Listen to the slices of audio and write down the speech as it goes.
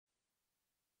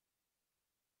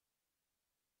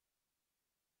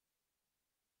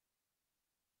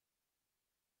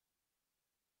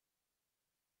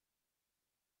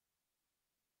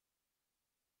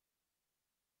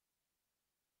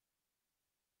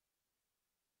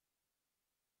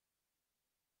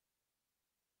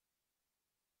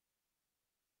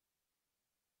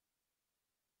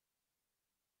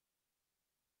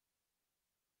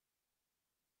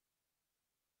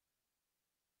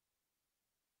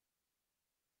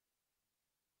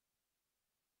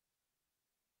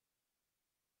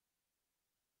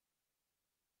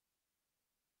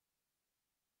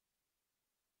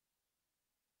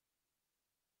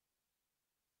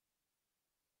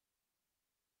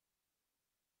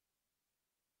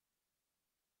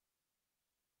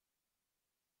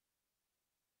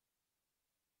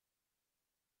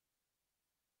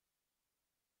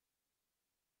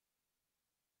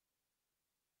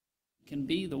can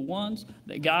be the ones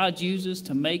that God uses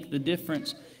to make the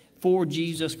difference for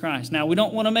Jesus Christ. Now, we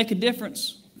don't want to make a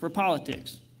difference for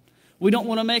politics. We don't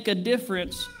want to make a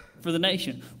difference for the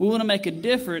nation. We want to make a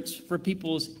difference for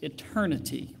people's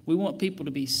eternity. We want people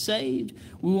to be saved.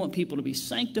 We want people to be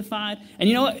sanctified. And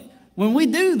you know what? When we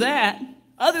do that,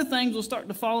 other things will start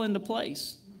to fall into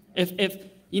place.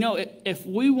 If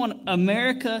we want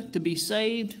America to be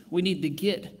saved, we need to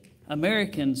get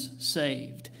Americans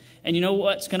saved. And you know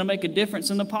what's going to make a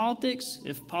difference in the politics?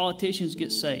 If politicians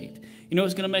get saved. You know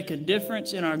what's going to make a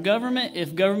difference in our government?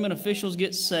 If government officials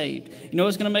get saved. You know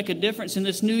what's going to make a difference in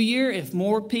this new year? If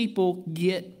more people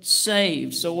get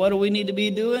saved. So what do we need to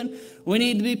be doing? We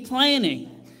need to be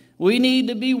planning. We need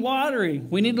to be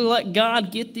watering. We need to let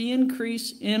God get the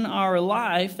increase in our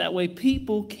life. That way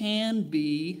people can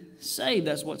be saved.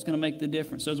 That's what's going to make the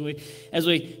difference. So as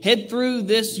we head through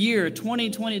this year,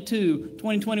 2022,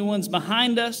 2021's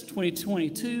behind us,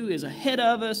 2022 is ahead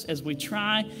of us. As we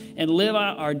try and live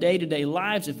out our day-to-day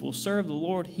lives, if we'll serve the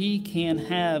Lord, He can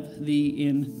have the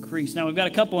increase. Now, we've got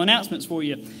a couple announcements for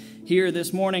you here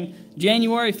this morning.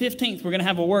 January 15th, we're going to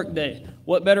have a work day.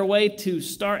 What better way to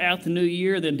start out the new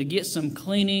year than to get some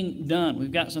cleaning done?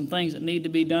 We've got some things that need to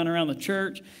be done around the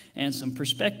church and some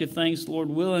prospective things, Lord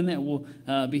willing, that will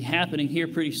be happening here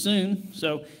pretty soon.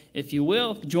 So if you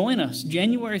will, join us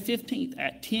January 15th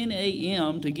at 10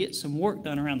 a.m. to get some work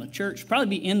done around the church.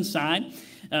 Probably be inside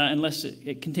unless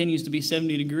it continues to be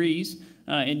 70 degrees.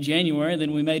 In January,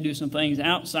 then we may do some things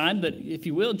outside. But if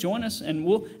you will, join us, and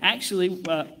we'll actually,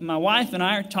 my wife and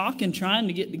I are talking, trying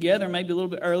to get together maybe a little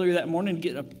bit earlier that morning to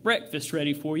get a breakfast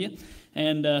ready for you.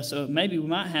 And so maybe we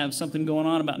might have something going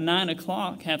on about 9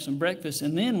 o'clock, have some breakfast,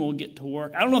 and then we'll get to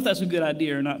work. I don't know if that's a good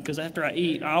idea or not, because after I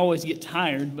eat, I always get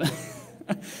tired.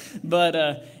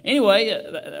 But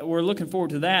anyway, we're looking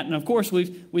forward to that. And of course,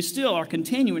 we still are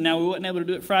continuing. Now, we weren't able to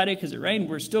do it Friday because it rained.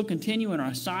 We're still continuing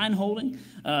our sign holding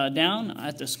down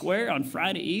at the square on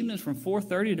Friday evenings from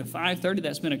 4:30 to 5:30.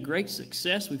 That's been a great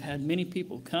success. We've had many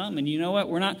people come. And you know what?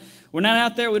 We're not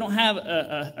out there. We don't have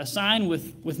a sign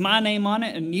with my name on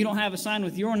it, and you don't have a sign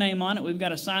with your name on it. We've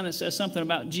got a sign that says something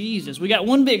about Jesus. We got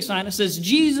one big sign that says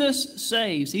Jesus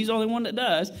saves. He's the only one that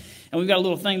does. And we've got a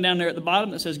little thing down there at the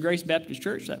bottom that says Grace Baptist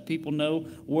Church, that people know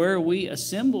where we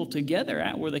assemble together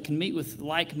at, where they can meet with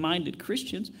like-minded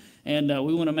Christians. And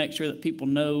we want to make sure that people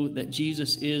know that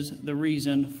Jesus is the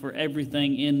reason for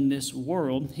everything in this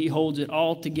world. He holds it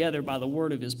all together by the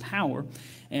word of His power.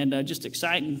 And just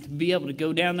exciting to be able to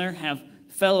go down there, have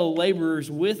fellow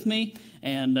laborers with me,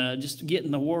 and just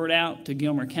getting the word out to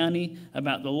Gilmer County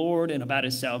about the Lord and about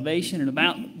His salvation and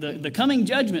about the coming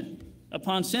judgment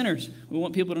upon sinners. We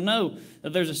want people to know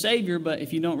that there's a Savior, but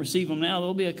if you don't receive Him now,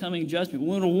 there'll be a coming judgment. We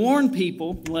want to warn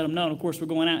people and let them know. And of course, we're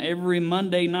going out every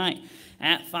Monday night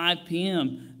at 5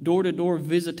 p.m., door-to-door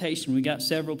visitation. We got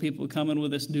several people coming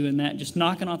with us doing that, just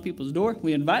knocking on people's door.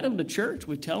 We invite them to church.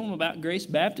 We tell them about Grace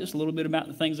Baptist, a little bit about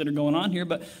the things that are going on here.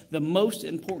 But the most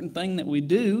important thing that we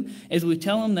do is we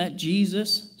tell them that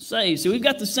Jesus saves. So we've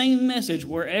got the same message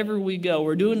wherever we go.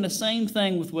 We're doing the same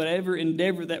thing with whatever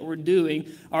endeavor that we're doing.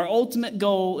 Our ultimate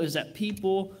goal is that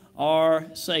people are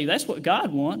saved. That's what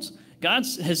God wants.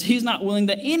 He's not willing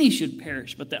that any should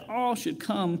perish, but that all should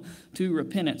come to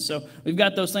repentance. So we've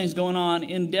got those things going on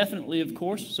indefinitely, of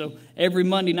course. So every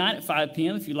Monday night at 5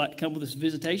 p.m., if you'd like to come with us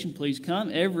visitation, please come.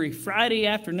 Every Friday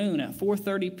afternoon at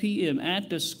 4:30 p.m. at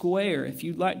the square, if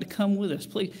you'd like to come with us,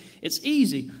 please. It's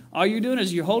easy. All you're doing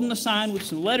is you're holding a sign with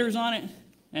some letters on it,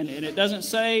 and it doesn't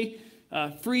say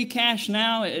free cash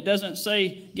now. It doesn't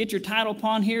say get your title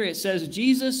upon here. It says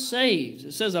Jesus saves.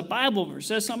 It says a Bible verse. It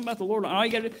says something about the Lord. All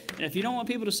you got to do, and if you don't want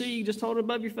people to see, you just hold it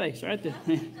above your face right there.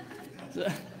 So,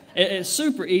 it's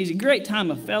super easy. Great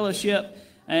time of fellowship.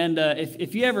 And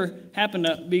if you ever happen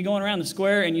to be going around the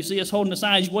square and you see us holding a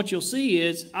sign, what you'll see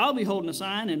is I'll be holding a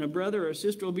sign, and a brother or a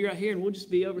sister will be right here, and we'll just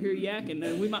be over here yakking.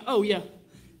 And we might,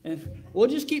 and we'll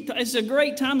just it's a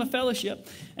great time of fellowship.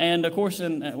 And of course,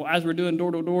 as we're doing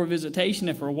door-to-door visitation,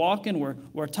 if we're walking,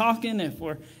 we're talking. If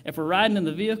we're riding in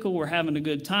the vehicle, we're having a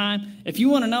good time. If you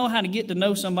want to know how to get to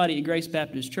know somebody at Grace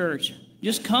Baptist Church,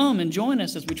 just come and join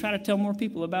us as we try to tell more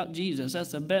people about Jesus.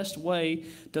 That's the best way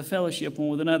to fellowship one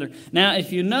with another. Now,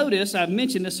 if you notice, I've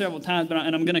mentioned this several times,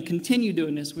 and I'm going to continue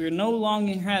doing this. We are no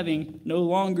longer having the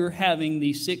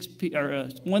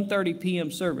 1:30 p.m.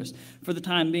 service for the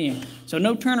time being. So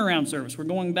no turnaround service. We're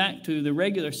going back to the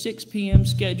regular 6 p.m.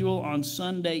 schedule on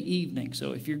Sunday evening.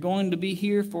 So if you're going to be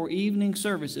here for evening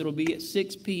service, it'll be at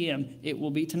 6 p.m. It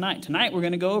will be tonight. Tonight we're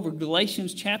going to go over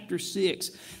Galatians chapter 6.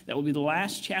 That will be the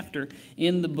last chapter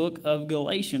in the book of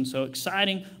Galatians. So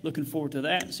exciting. Looking forward to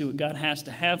that. See what God has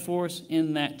to have for us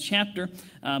in that chapter.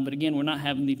 But again, we're not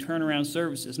having the turnaround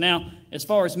services. Now, as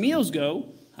far as meals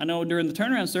go, I know during the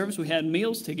turnaround service we had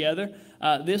meals together.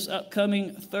 This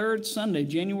upcoming third Sunday,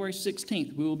 January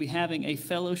 16th, we will be having a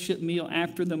fellowship meal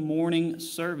after the morning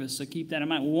service. So keep that in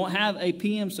mind. We won't have a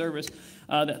PM service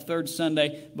that third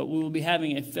Sunday, but we will be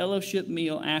having a fellowship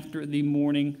meal after the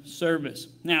morning service.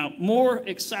 Now, more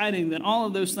exciting than all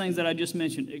of those things that I just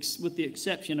mentioned, with the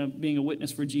exception of being a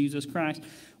witness for Jesus Christ,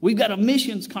 we've got a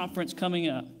missions conference coming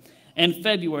up in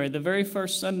February, the very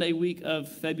first Sunday week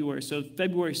of February. So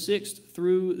February 6th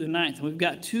through the 9th. We've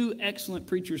got two excellent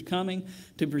preachers coming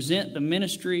to present the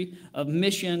ministry of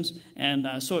missions, and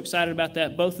so excited about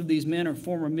that. Both of these men are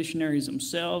former missionaries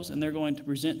themselves, and they're going to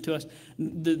present to us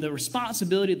the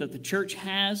responsibility that the church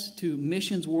has to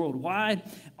missions worldwide,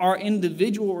 our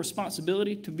individual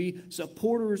responsibility to be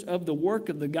supporters of the work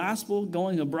of the gospel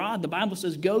going abroad. The Bible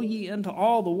says, "Go ye into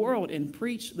all the world and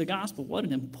preach the gospel." What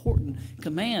an important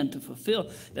command to fulfill,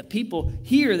 that people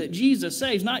hear that Jesus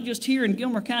saves, not just here in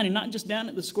Gilmer County, not just down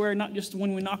at the square, not just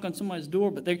when we knock on somebody's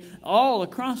door, but they all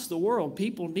across the world.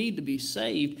 People need to be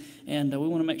saved, and we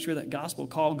want to make sure that gospel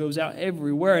call goes out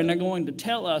everywhere. And they're going to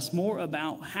tell us more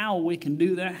about how we can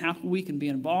do that, how we can be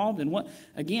involved, and what,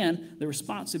 again, the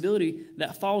responsibility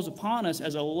that falls upon us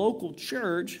as a local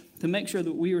church to make sure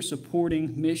that we are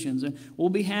supporting missions. And we'll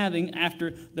be having,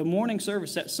 after the morning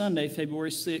service that Sunday,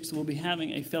 February 6th, we'll be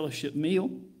having a fellowship meal.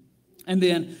 And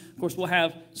then, of course, we'll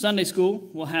have Sunday school,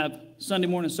 we'll have Sunday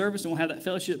morning service, and we'll have that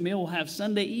fellowship meal. We'll have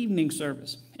Sunday evening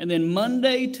service. And then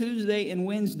Monday, Tuesday, and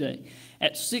Wednesday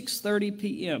at 6:30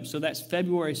 p.m. So that's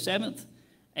February 7th,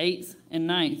 8th, and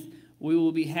 9th. We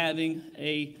will be having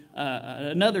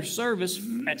another service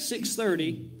at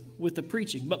 6:30 with the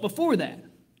preaching. But before that,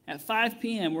 at 5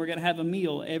 p.m., we're going to have a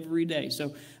meal every day.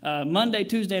 So Monday,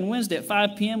 Tuesday, and Wednesday at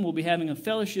 5 p.m., we'll be having a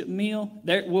fellowship meal.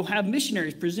 We'll have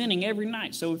missionaries presenting every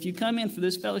night. So if you come in for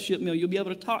this fellowship meal, you'll be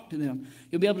able to talk to them.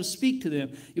 You'll be able to speak to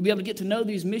them. You'll be able to get to know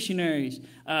these missionaries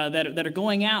that are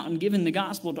going out and giving the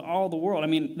gospel to all the world. I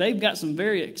mean, they've got some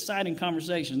very exciting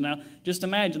conversations. Now, just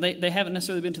imagine, they haven't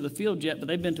necessarily been to the field yet, but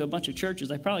they've been to a bunch of churches.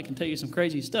 They probably can tell you some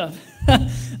crazy stuff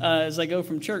as they go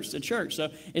from church to church. So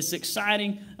it's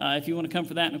exciting if you want to come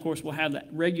for that. And, of course, we'll have that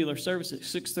regular service at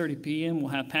 6:30 p.m.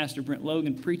 We'll have Pastor Brent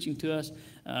Logan preaching to us,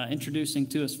 introducing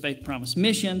to us Faith Promise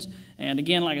Missions. And,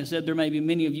 again, like I said, there may be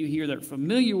many of you here that are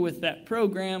familiar with that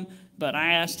program, but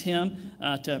I asked him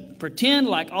to pretend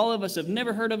like all of us have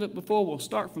never heard of it before. We'll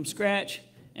start from scratch,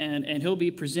 and he'll be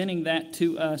presenting that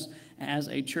to us as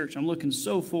a church. I'm looking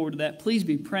so forward to that. Please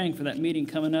be praying for that meeting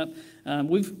coming up.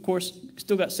 We've, of course,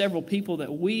 still got several people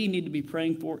that we need to be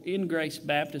praying for in Grace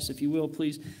Baptist. If you will,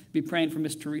 please be praying for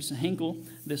Miss Teresa Hinkle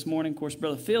this morning. Of course,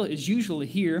 Brother Phil is usually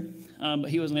here,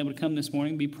 but he wasn't able to come this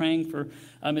morning. Be praying for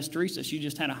Miss Teresa. She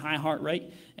just had a high heart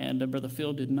rate, and Brother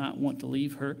Phil did not want to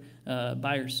leave her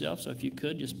by herself. So if you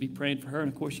could, just be praying for her.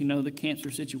 And, of course, you know the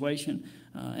cancer situation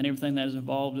and everything that is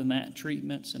involved in that,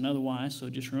 treatments and otherwise. So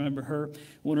just remember her.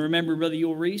 We want to remember Brother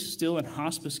Yul Reese, still in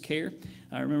hospice care.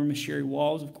 I remember Miss Sherry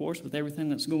Walls, of course, with everything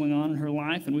that's going on in her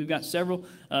life. And we've got several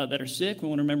that are sick. We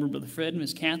want to remember Brother Fred and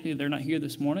Miss Kathy. They're not here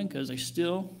this morning because they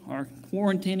still are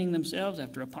quarantining themselves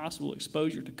after a possible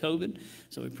exposure to COVID.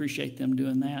 So we appreciate them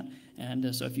doing that.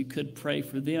 And so if you could pray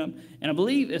for them. And I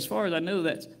believe, as far as I know,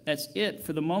 that's it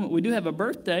for the moment. We do have a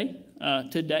birthday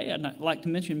today. I'd like to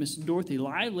mention Miss Dorothy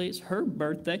Lively. It's her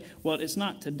birthday. Well, it's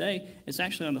not today. It's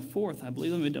actually on the 4th, I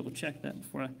believe. Let me double check that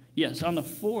before Yes, on the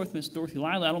 4th, Miss Dorothy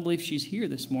Lively. I don't believe she's here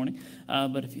this morning.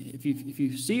 But if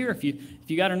you see her, if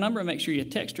you got her number, make sure you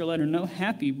text her, let her know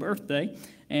happy birthday.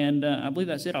 And I believe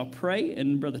that's it. I'll pray,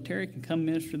 and Brother Terry can come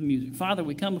minister the music. Father,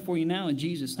 we come before you now in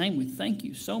Jesus' name. We thank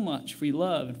you so much for your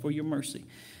love and for your mercy.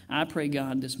 I pray,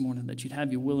 God, this morning that you'd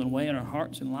have your will and way in our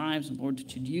hearts and lives, and, Lord,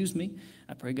 that you'd use me.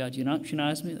 I pray, God, you'd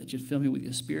unctionize me, that you'd fill me with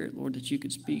your Spirit, Lord, that you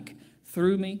could speak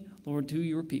through me, Lord, to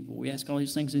your people. We ask all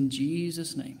these things in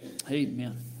Jesus' name.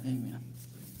 Amen. Amen.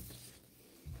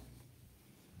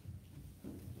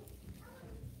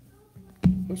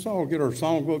 Let's all get our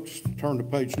songbooks, turn to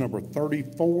page number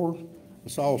 34.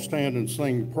 Let's all stand and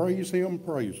sing, Praise Him,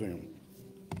 Praise Him.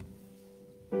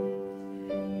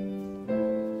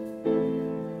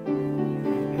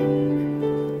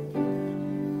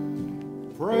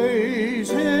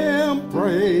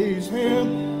 Praise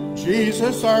Him,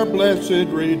 Jesus our blessed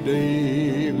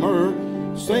Redeemer.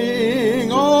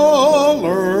 Sing all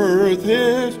earth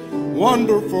His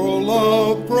wonderful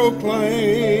love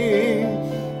proclaim.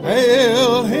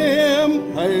 Hail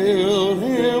Him,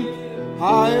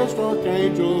 highest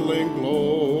archangel in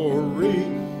glory,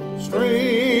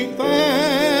 strength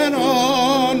and honor.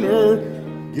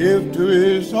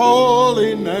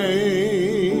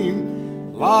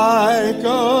 Like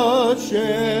a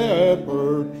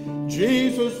shepherd,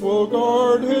 Jesus will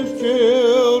guard his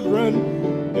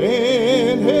children.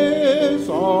 In his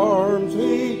arms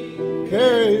he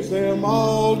carries them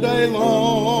all day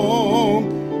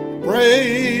long.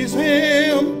 Praise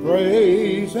him,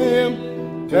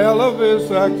 tell of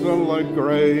his excellent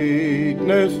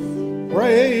greatness.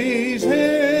 Praise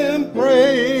him,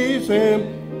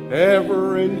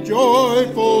 ever in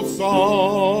joyful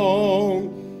song.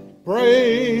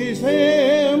 Praise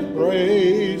him,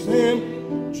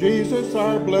 Jesus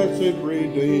our blessed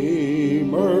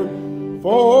Redeemer.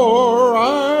 For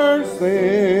our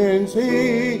sins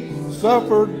he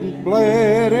suffered and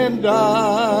bled and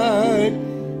died.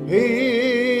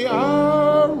 He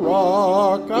our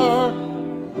rock, our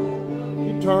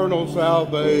eternal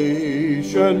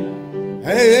salvation.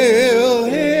 Hail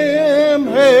him,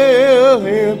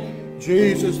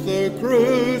 Jesus the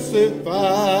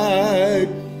crucified.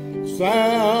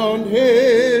 Sound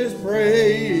his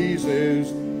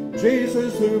praises,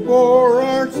 Jesus who bore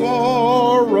our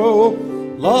sorrow.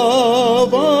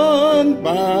 Love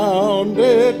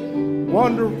unbounded,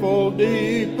 wonderful,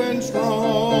 deep and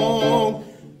strong.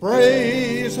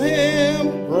 Praise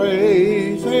him,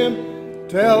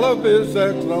 tell of his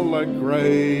excellent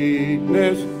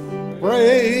greatness.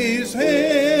 Praise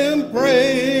him,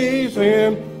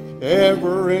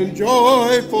 ever in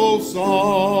joyful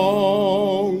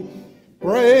song.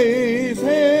 Praise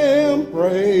him,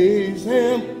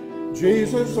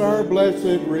 Jesus our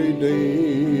blessed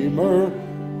Redeemer.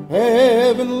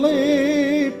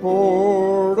 Heavenly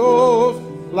portals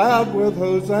loud with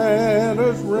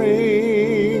hosannas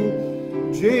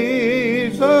ring.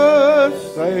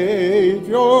 Jesus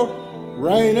Savior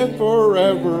reigneth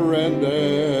forever and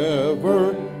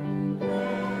ever.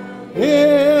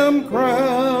 Him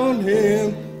crown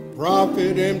him,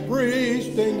 prophet and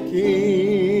priest and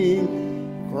king.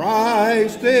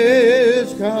 Christ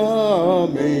is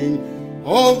coming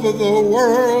over the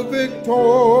world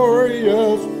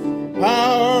victorious.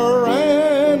 Power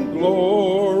and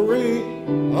glory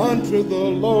unto the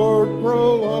Lord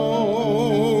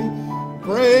prolong.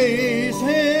 Praise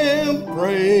him,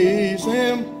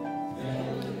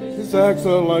 his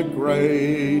excellent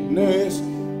greatness.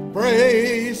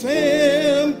 Praise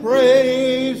him,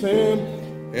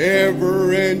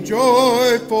 ever in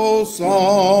joyful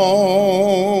song.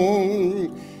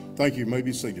 Thank you. You may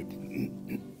be seated.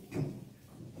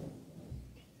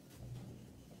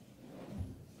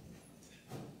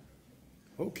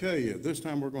 Okay, at this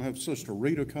time we're going to have Sister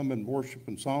Rita come and worship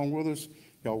and song with us.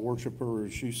 Y'all worship her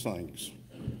as she sings.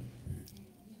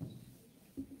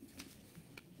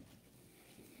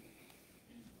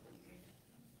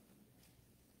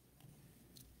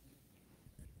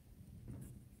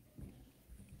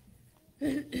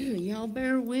 Y'all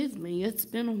bear with me. It's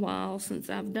been a while since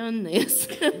I've done this.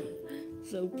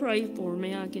 So pray for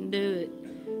me. I can do it.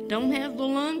 Don't have the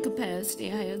lung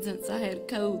capacity I had since I had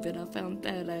COVID. I found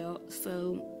that out.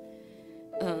 So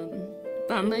if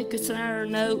I make a sour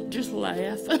note, just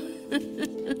laugh.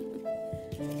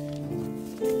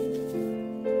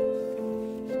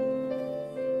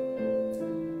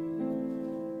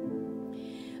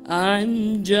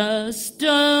 I'm just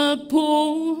a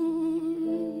poor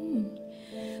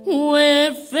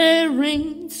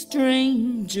wayfaring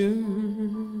stranger,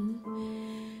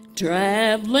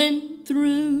 traveling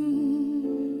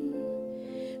through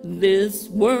this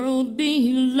world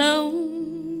below.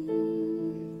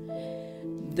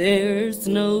 There's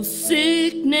no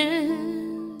sickness,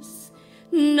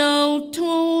 no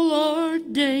toil or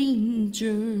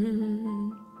danger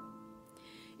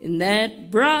in that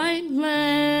bright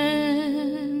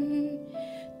land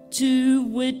to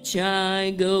which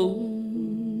I go.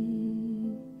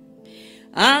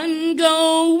 I'm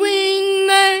going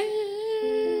there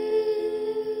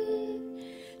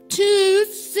to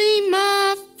see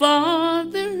my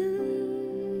Father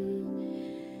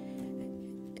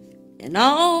and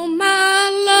all my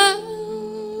loved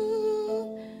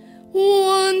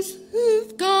ones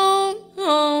who've gone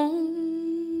home.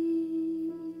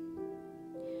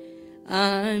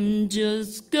 I'm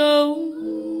just going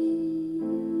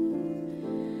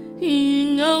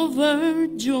over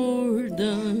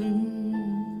Jordan.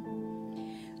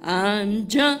 I'm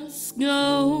just going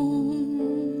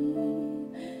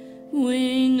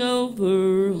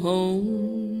over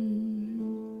home.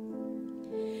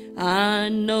 I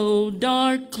know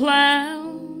dark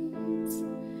clouds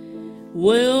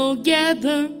will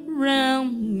gather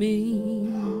round me.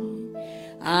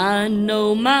 I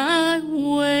know my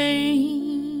way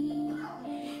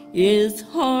is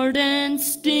hard and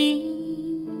steep,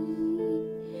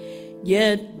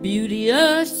 yet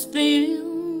beauteous fields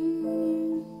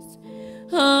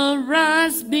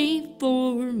arise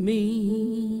before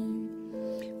me,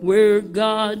 where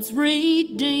God's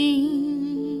redeemed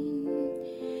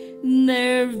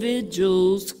their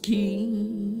vigils keep.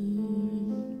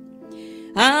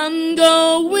 I'm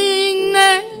going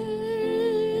there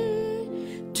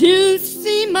to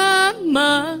see my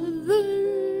mother.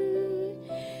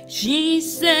 She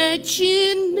said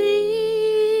she'd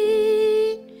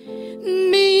meet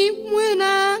me when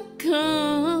I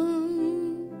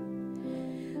come.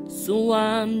 So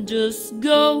I'm just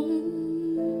going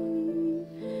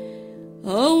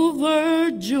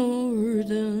over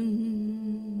Jordan.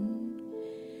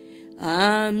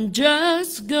 I'm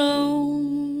just going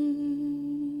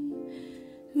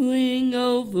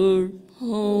over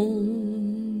home.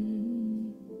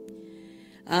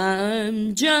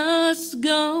 I'm just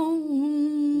going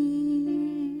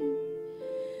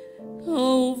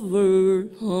over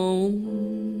home.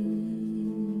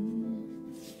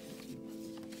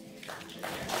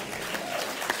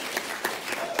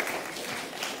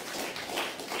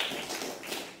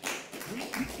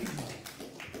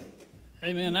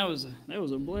 Amen. That was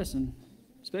a blessing,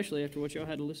 especially after what y'all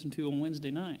had to listen to on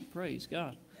Wednesday night. Praise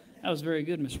God. That was very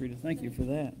good, Miss Rita. Thank you for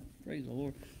that. Praise the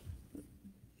Lord.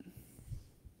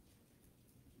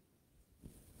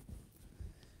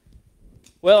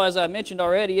 Well, as I mentioned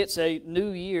already, it's a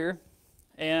new year,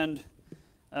 and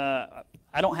I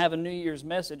don't have a New Year's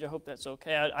message. I hope that's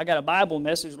okay. I got a Bible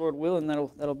message, Lord willing,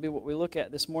 that'll be what we look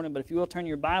at this morning. But if you will turn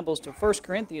your Bibles to 1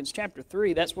 Corinthians chapter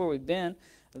 3, that's where we've been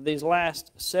these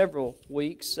last several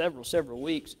weeks,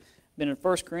 been in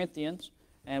 1 Corinthians.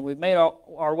 And we've made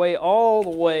our way all the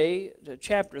way to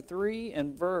chapter 3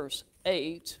 and verse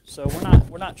 8. So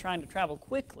we're not trying to travel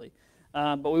quickly,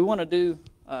 but we want to do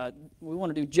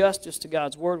justice to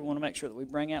God's Word. We want to make sure that we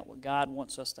bring out what God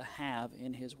wants us to have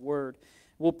in His Word.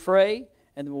 We'll pray,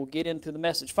 and then we'll get into the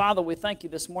message. Father, we thank you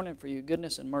this morning for your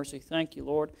goodness and mercy. Thank you,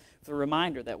 Lord, for the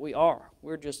reminder that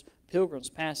we're just pilgrims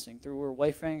passing through. We're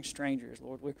wayfaring strangers,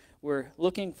 Lord. We're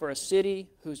looking for a city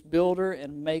whose builder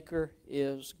and maker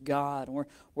is God. And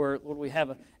Lord, we have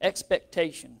an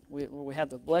expectation. We have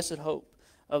the blessed hope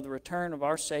of the return of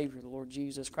our Savior, the Lord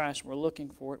Jesus Christ. We're looking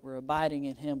for it. We're abiding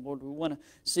in Him. Lord, we want to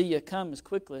see you come as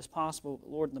quickly as possible.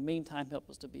 But Lord, in the meantime, help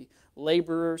us to be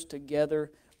laborers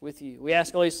together with you. We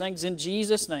ask all these things in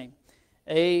Jesus' name.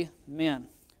 Amen.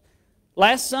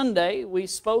 Last Sunday, we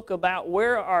spoke about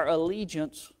where our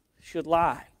allegiance should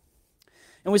lie.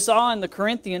 And we saw in the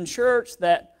Corinthian church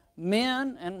that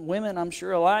men and women, I'm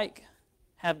sure alike,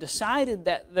 have decided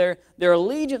that their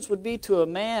allegiance would be to a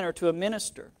man or to a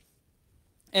minister.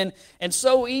 And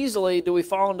so easily do we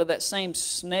fall into that same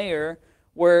snare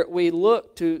where we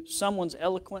look to someone's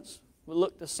eloquence, we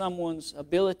look to someone's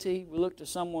ability, we look to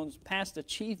someone's past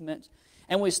achievements,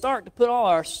 and we start to put all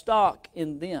our stock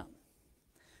in them.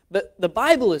 But the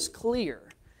Bible is clear.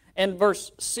 In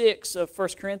verse 6 of 1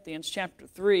 Corinthians chapter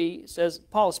 3, it says,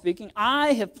 Paul is speaking,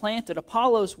 I have planted,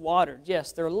 Apollos watered.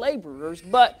 Yes, they're laborers,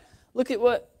 but look at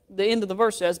what the end of the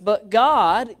verse says, but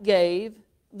God gave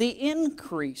the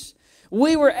increase.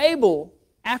 We were able,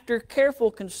 after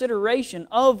careful consideration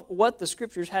of what the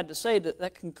Scriptures had to say,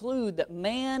 that conclude that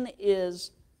man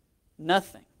is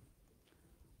nothing.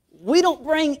 We don't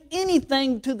bring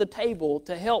anything to the table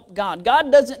to help God.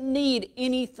 God doesn't need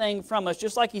anything from us.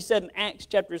 Just like He said in Acts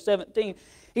chapter 17.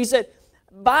 He said,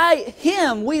 by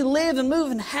Him we live and move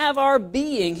and have our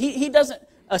being. He doesn't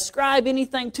ascribe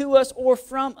anything to us or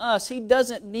from us. He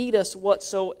doesn't need us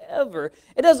whatsoever.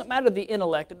 It doesn't matter the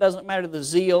intellect. It doesn't matter the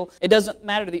zeal. It doesn't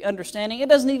matter the understanding. It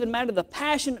doesn't even matter the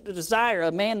passionate desire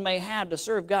a man may have to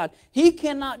serve God. He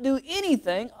cannot do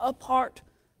anything apart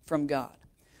from God.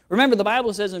 Remember, the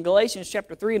Bible says in Galatians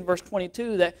chapter 3 and verse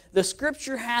 22 that the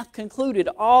Scripture hath concluded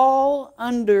all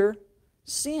under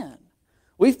sin.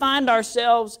 We find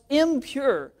ourselves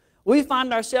impure. We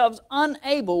find ourselves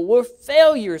unable. We're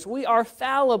failures. We are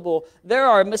fallible. There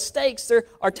are mistakes. There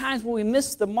are times when we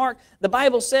miss the mark. The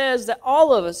Bible says that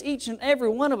all of us, each and every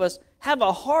one of us, have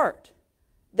a heart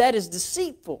that is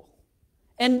deceitful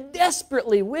and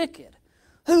desperately wicked.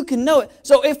 Who can know it?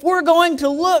 So if we're going to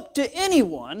look to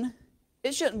anyone,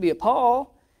 it shouldn't be a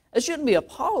Paul. It shouldn't be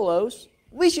Apollos.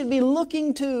 We should be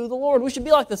looking to the Lord. We should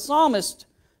be like the psalmist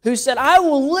who said, I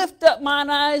will lift up mine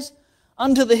eyes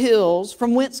unto the hills,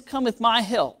 from whence cometh my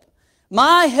help.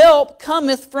 My help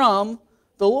cometh from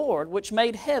the Lord, which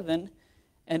made heaven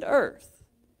and earth.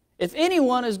 If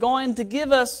anyone is going to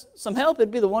give us some help, it'd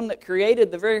be the one that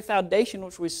created the very foundation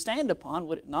which we stand upon,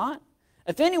 would it not?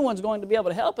 If anyone's going to be able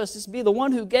to help us, it'd be the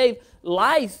one who gave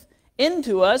life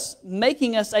into us,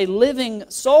 making us a living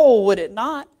soul, would it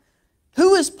not?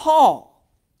 Who is Paul?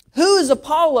 Who is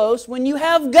Apollos when you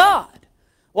have God?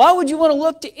 Why would you want to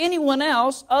look to anyone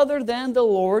else other than the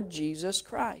Lord Jesus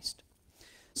Christ?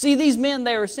 See, these men,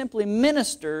 they are simply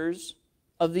ministers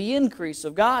of the increase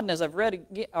of God. And as I've read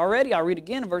already, I'll read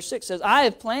again in verse 6. It says, I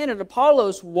have planted,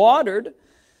 Apollos watered,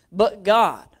 but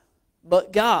God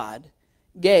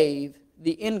gave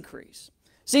the increase.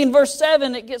 See, in verse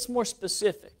 7, it gets more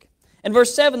specific. In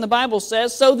verse 7, the Bible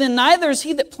says, so then neither is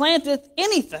he that planteth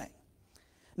anything,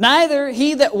 neither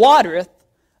he that watereth,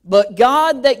 but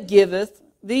God that giveth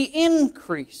the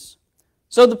increase.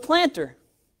 So the planter,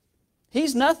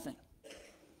 he's nothing.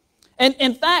 And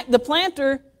in fact, the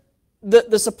planter,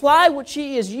 the supply which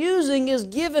he is using is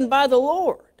given by the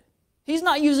Lord. He's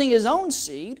not using his own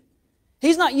seed.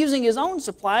 He's not using his own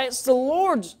supply. It's the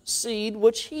Lord's seed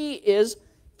which he is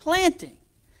planting.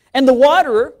 And the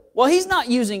waterer, well, he's not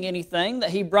using anything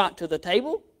that he brought to the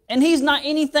table, and he's not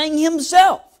anything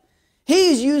himself.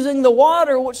 He's using the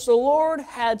water which the Lord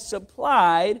had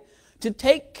supplied to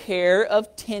take care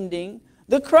of tending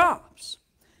the crops.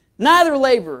 Neither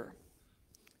laborer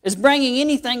is bringing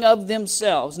anything of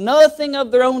themselves, nothing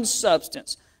of their own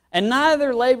substance, and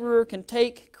neither laborer can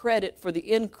take credit for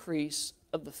the increase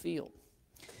of the field.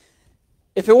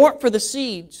 If it weren't for the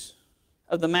seeds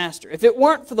of the master, if it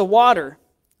weren't for the water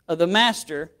of the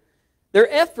master,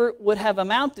 their effort would have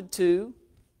amounted to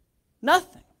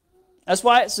nothing. That's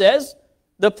why it says,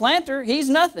 the planter, he's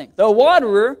nothing. The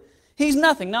waterer, he's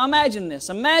nothing. Now imagine this.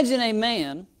 Imagine a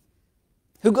man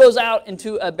who goes out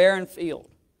into a barren field.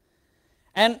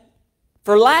 And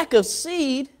for lack of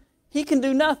seed, he can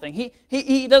do nothing.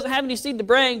 He doesn't have any seed to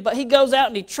bring, but he goes out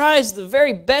and he tries the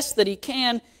very best that he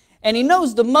can, and he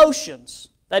knows the motions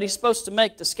that he's supposed to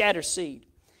make to scatter seed.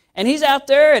 And he's out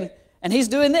there and he's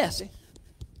doing this.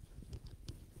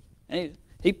 And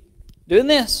he doing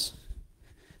this.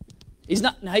 He's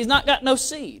not got no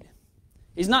seed.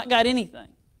 He's not got anything.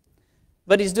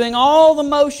 But he's doing all the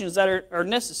motions that are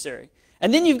necessary.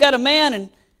 And then you've got a man, and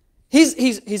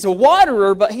he's a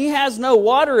waterer, but he has no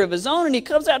water of his own, and he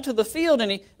comes out to the field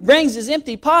and he brings his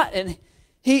empty pot, and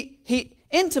he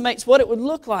intimates what it would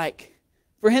look like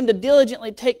for him to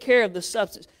diligently take care of the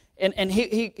substance. And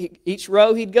he each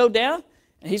row he'd go down,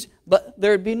 but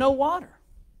there'd be no water.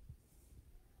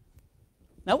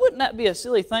 Now, wouldn't that be a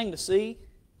silly thing to see?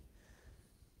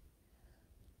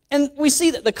 And we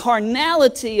see that the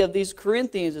carnality of these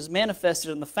Corinthians is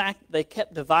manifested in the fact that they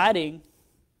kept dividing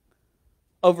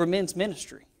over men's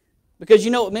ministry. Because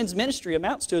you know what men's ministry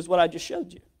amounts to is what I just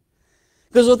showed you.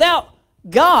 Because without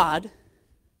God,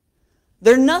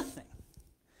 they're nothing.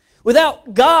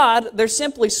 Without God, they're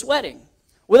simply sweating.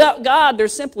 Without God, they're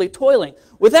simply toiling.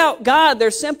 Without God,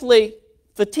 they're simply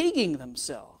fatiguing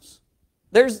themselves.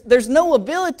 There's no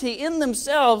ability in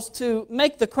themselves to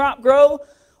make the crop grow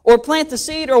or plant the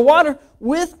seed or water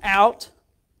without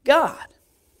God.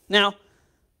 Now,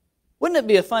 wouldn't it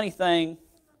be a funny thing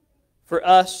for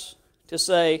us to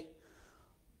say,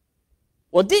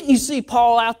 well, didn't you see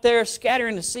Paul out there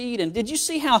scattering the seed? And did you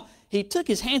see how he took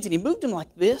his hands and he moved them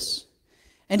like this?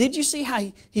 And did you see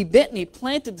how he bent and he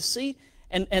planted the seed?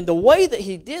 And the way that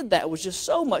he did that was just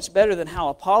so much better than how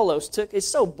Apollos took it. It's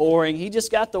so boring. He just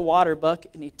got the water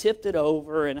bucket and he tipped it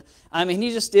over. And I mean,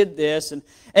 he just did this. And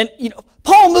you know,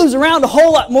 Paul moves around a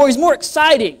whole lot more. He's more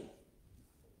exciting.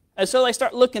 And so they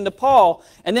start looking to Paul.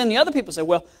 And then the other people say,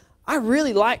 well, I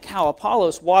really like how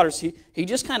Apollos waters. He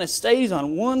just kind of stays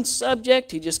on one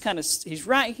subject. He's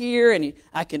right here, and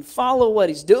I can follow what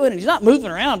he's doing. And he's not moving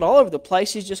around all over the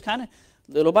place. He's just kind of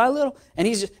little by little. And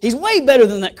he's way better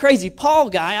than that crazy Paul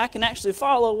guy. I can actually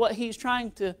follow what he's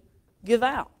trying to give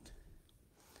out.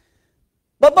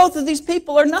 But both of these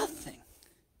people are nothing.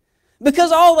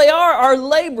 Because all they are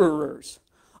laborers.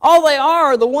 All they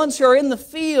are the ones who are in the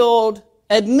field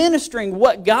administering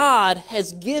what God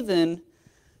has given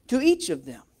to each of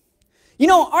them. You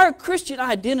know, our Christian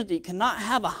identity cannot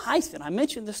have a hyphen. I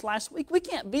mentioned this last week. We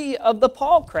can't be of the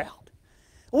Paul crowd.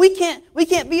 We can't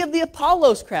be of the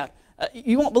Apollos crowd.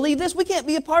 You won't believe this. We can't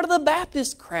be a part of the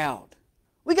Baptist crowd.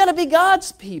 We got to be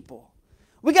God's people.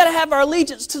 We got to have our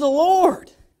allegiance to the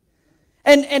Lord.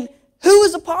 And who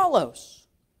is Apollos?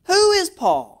 Who is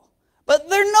Paul? But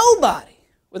they're nobody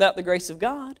without the grace of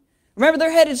God. Remember,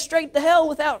 they're headed straight to hell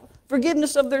without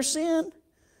forgiveness of their sin.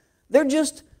 They're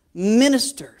just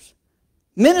ministers.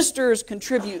 Ministers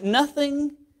contribute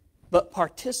nothing but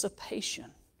participation.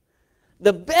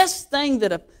 The best thing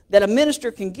that a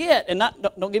minister can get, and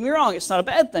don't get me wrong, it's not a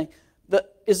bad thing,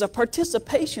 but is a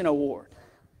participation award.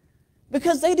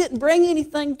 Because they didn't bring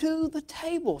anything to the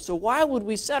table. So why would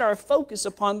we set our focus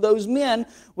upon those men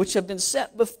which have been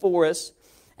set before us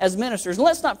as ministers? And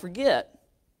let's not forget,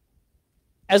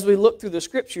 as we look through the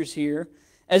Scriptures here,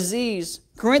 as these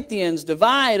Corinthians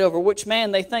divide over which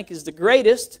man they think is the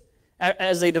greatest,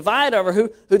 as they divide over who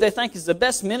they think is the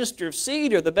best minister of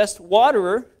seed or the best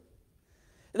waterer,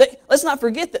 let's not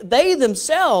forget that they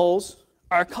themselves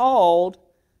are called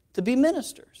to be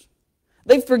ministers.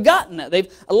 They've forgotten that.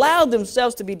 They've allowed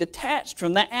themselves to be detached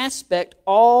from that aspect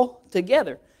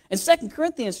altogether. In 2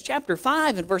 Corinthians chapter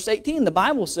 5 and verse 18, the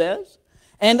Bible says,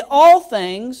 "And all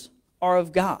things are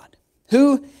of God,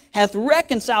 who hath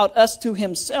reconciled us to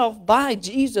himself by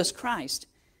Jesus Christ."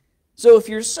 So if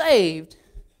you're saved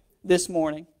this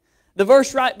morning, the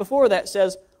verse right before that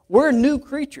says, we're new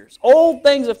creatures. Old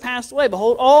things have passed away.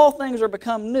 Behold, all things are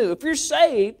become new. If you're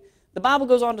saved, the Bible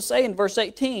goes on to say in verse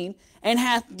 18, "And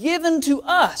hath given to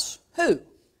us," who?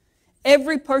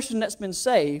 Every person that's been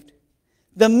saved,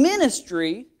 "the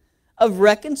ministry of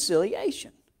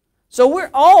reconciliation." So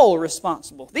we're all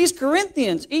responsible. These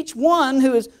Corinthians, each one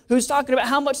who's talking about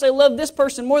how much they love this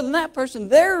person more than that person,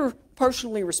 they're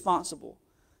personally responsible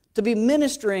to be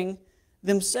ministering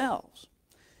themselves.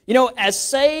 You know, as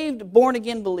saved,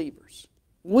 born-again believers,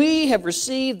 we have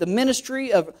received the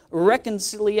ministry of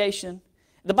reconciliation.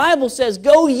 The Bible says,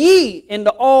 "Go ye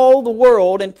into all the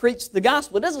world and preach the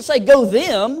gospel." It doesn't say go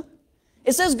them.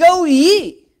 It says go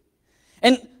ye.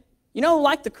 And, you know,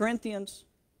 like the Corinthians,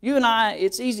 you and I,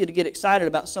 it's easy to get excited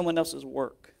about someone else's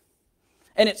work.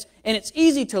 And it's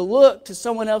easy to look to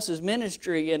someone else's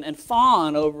ministry and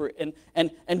fawn over it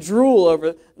and drool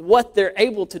over what they're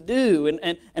able to do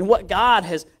and what God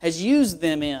has used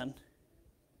them in.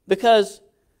 Because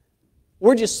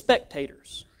we're just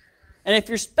spectators. And if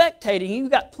you're spectating,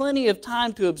 you've got plenty of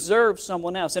time to observe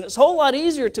someone else. And it's a whole lot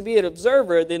easier to be an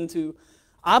observer than to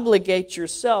obligate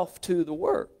yourself to the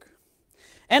work.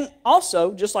 And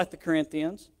also, just like the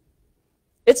Corinthians,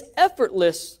 it's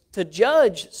effortless to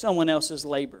judge someone else's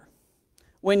labor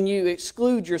when you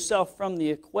exclude yourself from the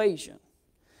equation.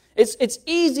 It's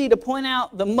easy to point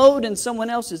out the mote in someone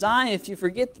else's eye if you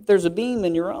forget that there's a beam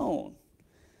in your own.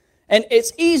 And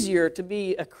it's easier to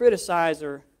be a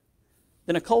criticizer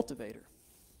than a cultivator.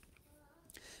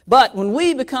 But when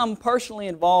we become personally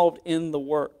involved in the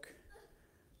work,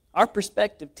 our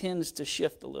perspective tends to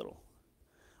shift a little.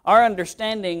 Our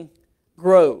understanding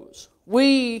grows.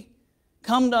 We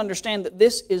come to understand that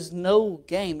this is no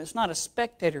game. It's not a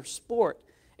spectator sport.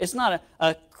 It's not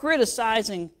a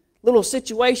criticizing little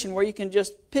situation where you can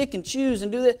just pick and choose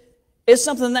and do that. It's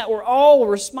something that we're all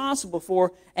responsible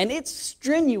for, and it's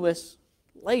strenuous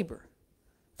labor.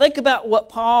 Think about what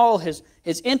Paul has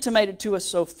intimated to us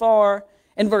so far.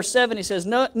 In verse 7 he says,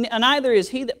 "No, neither is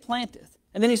he that planteth."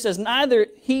 And then he says, "Neither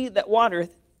he that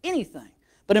watereth anything."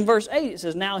 But in verse 8 it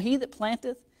says, "Now he that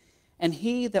planteth and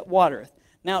he that watereth."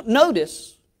 Now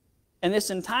notice in this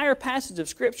entire passage of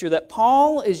Scripture that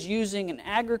Paul is using an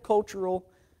agricultural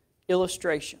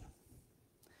illustration.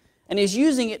 And he's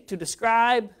using it to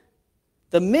describe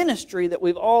the ministry that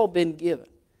we've all been given.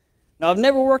 Now I've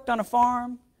never worked on a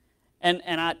farm, and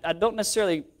I don't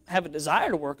necessarily have a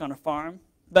desire to work on a farm,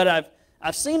 but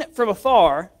I've seen it from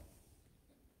afar,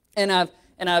 and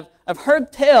I've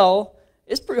heard tell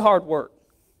it's pretty hard work,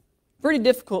 pretty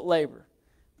difficult labor.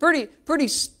 Pretty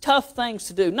tough things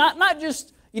to do. Not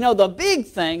just, the big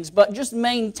things, but just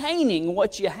maintaining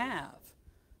what you have.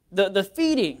 The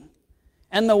feeding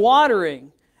and the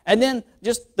watering, and then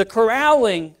just the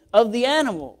corralling of the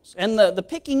animals, and the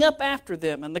picking up after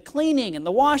them, and the cleaning, and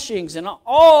the washings, and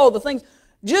all the things.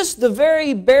 Just the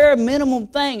very bare minimum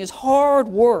thing is hard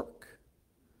work.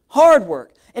 Hard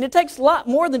work. And it takes a lot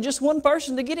more than just one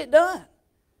person to get it done.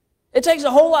 It takes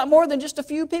a whole lot more than just a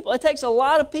few people. It takes a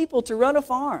lot of people to run a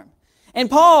farm. And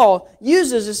Paul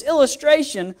uses this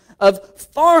illustration of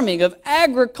farming, of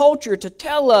agriculture, to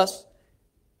tell us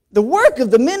the work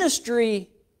of the ministry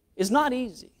is not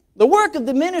easy. The work of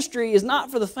the ministry is not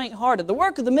for the faint-hearted. The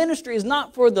work of the ministry is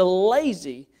not for the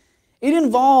lazy. It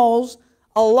involves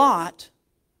a lot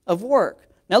of work.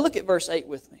 Now look at verse 8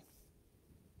 with me.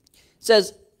 It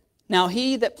says, "Now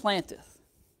he that planteth,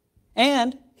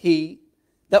 and he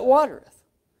that watereth."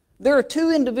 There are two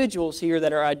individuals here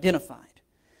that are identified.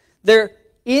 They're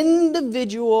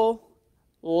individual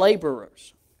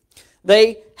laborers.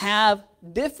 They have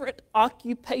different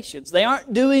occupations. They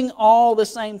aren't doing all the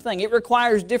same thing. It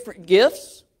requires different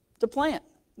gifts to plant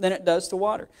than it does to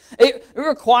water. It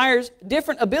requires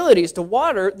different abilities to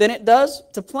water than it does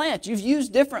to plant. You've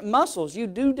used different muscles. You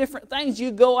do different things.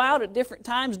 You go out at different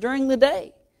times during the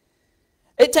day.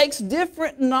 It takes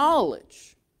different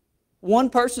knowledge.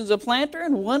 One person's a planter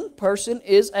and one person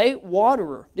is a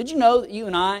waterer. Did you know that you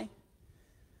and I,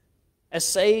 as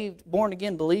saved,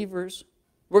 born-again believers,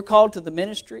 we're called to the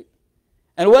ministry?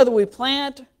 And whether we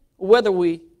plant, whether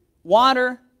we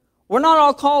water, We're not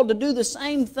all called to do the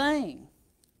same thing,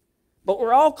 but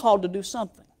we're all called to do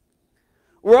something.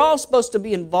 We're all supposed to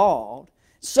be involved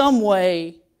some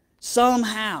way,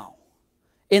 somehow,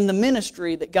 in the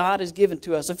ministry that God has given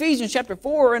to us. Ephesians chapter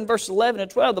 4 and verse 11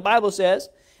 and 12, the Bible says,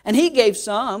 "And He gave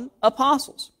some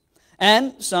apostles,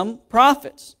 and some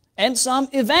prophets, and some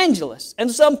evangelists, and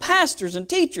some pastors and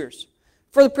teachers,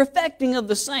 for the perfecting of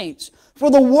the saints, for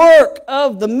the work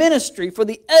of the ministry, for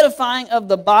the edifying of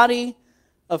the body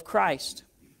of Christ."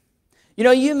 You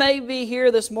know, you may be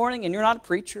here this morning and you're not a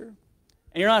preacher,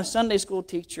 and you're not a Sunday school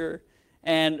teacher,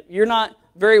 and you're not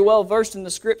very well versed in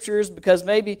the Scriptures because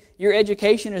maybe your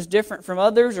education is different from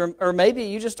others, or maybe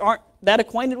you just aren't that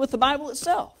acquainted with the Bible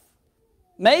itself.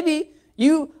 Maybe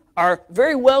you are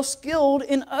very well skilled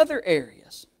in other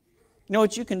areas. You know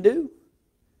what you can do?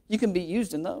 You can be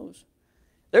used in those.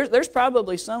 There's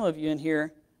probably some of you in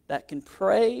here that can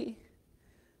pray,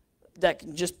 that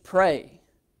can just pray,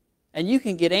 and you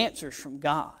can get answers from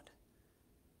God.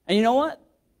 And you know what?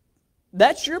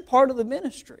 That's your part of the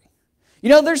ministry. You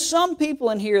know, there's some people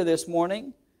in here this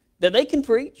morning that they can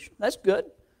preach. That's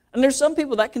good. And there's some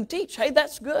people that can teach. Hey,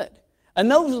 that's good. And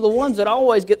those are the ones that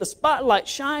always get the spotlight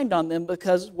shined on them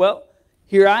because, well,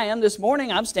 here I am this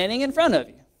morning, I'm standing in front of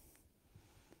you.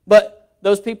 But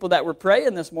those people that were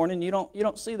praying this morning, you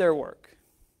don't see their work.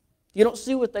 You don't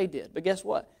see what they did. But guess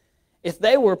what? If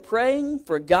they were praying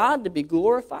for God to be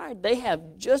glorified, they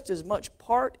have just as much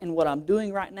part in what I'm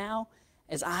doing right now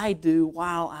as I do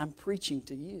while I'm preaching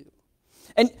to you.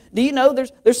 And do you know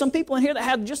there's some people in here that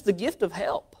have just the gift of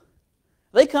help.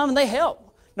 They come and they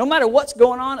help. No matter what's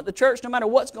going on at the church, no matter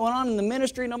what's going on in the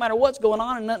ministry, no matter what's going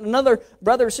on in another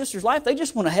brother or sister's life, they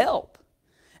just want to help.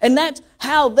 And that's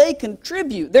how they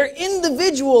contribute. They're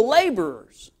individual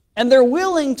laborers, and they're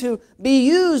willing to be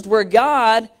used where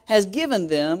God has given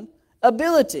them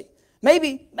ability.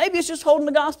 Maybe it's just holding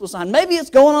the gospel sign. Maybe it's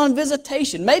going on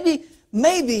visitation.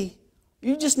 Maybe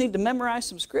you just need to memorize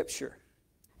some Scripture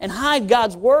and hide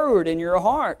God's Word in your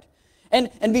heart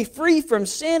and be free from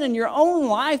sin in your own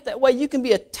life. That way you can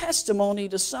be a testimony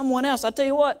to someone else. I tell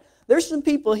you what, there's some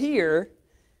people here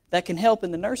that can help in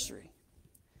the nursery.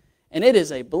 And it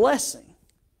is a blessing.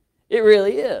 It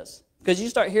really is. Because you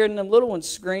start hearing them little ones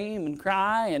scream and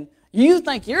cry, and you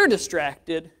think you're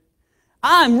distracted.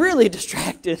 I'm really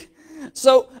distracted.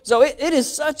 So it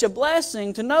is such a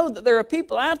blessing to know that there are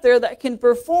people out there that can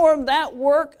perform that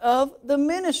work of the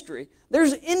ministry.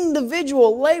 There's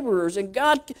individual laborers, and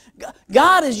God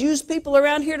has used people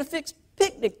around here to fix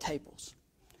picnic tables.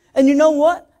 And you know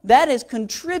what? That has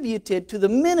contributed to the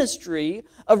ministry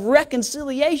of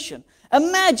reconciliation.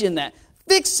 Imagine that.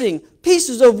 Fixing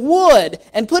pieces of wood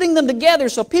and putting them together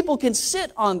so people can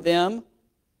sit on them.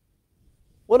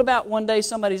 What about one day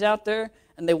somebody's out there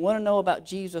and they want to know about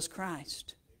Jesus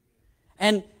Christ?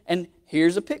 And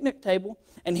here's a picnic table,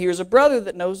 and here's a brother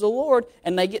that knows the Lord,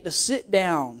 and they get to sit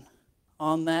down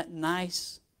on that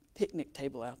nice picnic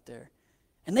table out there.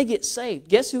 And they get saved.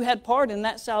 Guess who had part in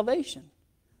that salvation?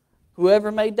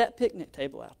 Whoever made that picnic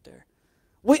table out there.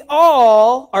 We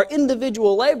all are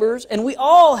individual laborers, and we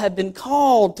all have been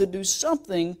called to do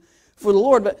something for the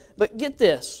Lord. But get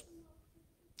this.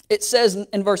 It says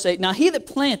in verse 8, "Now he that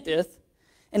planteth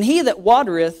and he that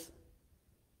watereth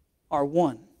are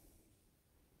one."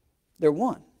 They're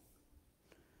one.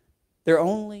 They're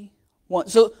only one.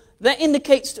 So that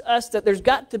indicates to us that there's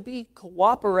got to be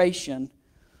cooperation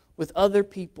with other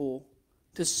people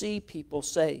to see people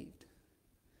saved.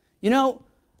 You know,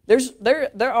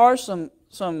 there are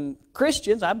some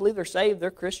Christians, I believe they're saved,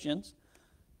 they're Christians.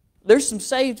 There's some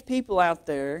saved people out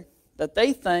there that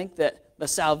they think that the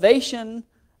salvation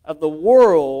of the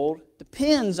world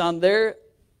depends on their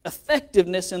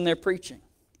effectiveness in their preaching.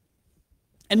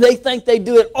 And they think they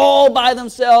do it all by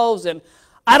themselves, and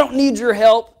I don't need your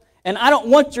help, and I don't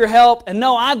want your help, and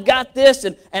no, I've got this,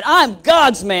 and I'm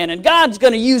God's man, and God's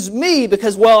going to use me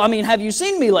because, well, I mean, have you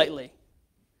seen me lately?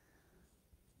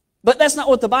 But that's not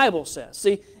what the Bible says.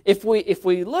 See, if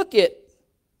we look at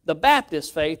the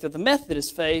Baptist faith or the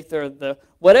Methodist faith or the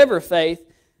whatever faith,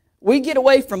 we get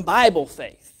away from Bible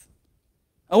faith.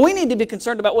 And we need to be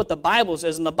concerned about what the Bible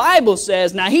says. And the Bible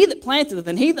says, "Now he that planteth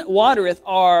and he that watereth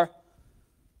are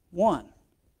one."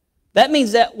 That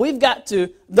means that we've got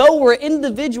to, though we're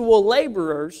individual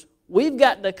laborers, we've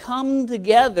got to come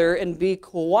together and be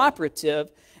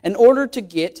cooperative in order to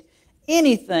get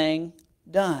anything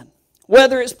done.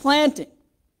 Whether it's planting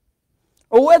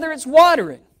or whether it's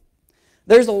watering,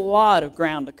 there's a lot of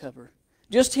ground to cover.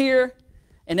 Just here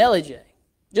in LJ,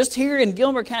 just here in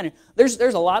Gilmer County, there's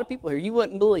a lot of people here. You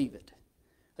wouldn't believe it.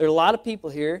 There are a lot of people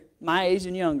here, my age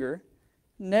and younger,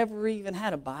 never even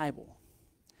had a Bible.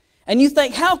 And you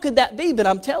think, how could that be? But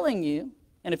I'm telling you,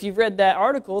 and if you've read that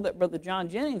article that Brother John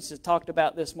Jennings has talked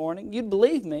about this morning, you'd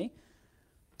believe me.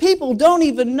 People don't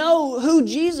even know who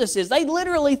Jesus is. They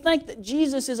literally think that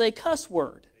Jesus is a cuss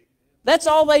word. That's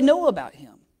all they know about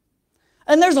Him.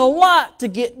 And there's a lot to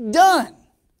get done.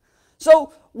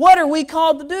 So what are we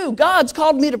called to do? God's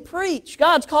called me to preach.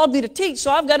 God's called me to teach.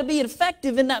 So I've got to be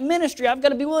effective in that ministry. I've got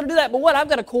to be willing to do that. But what? I've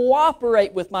got to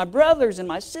cooperate with my brothers and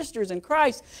my sisters in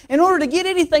Christ in order to get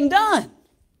anything done.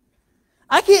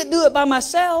 I can't do it by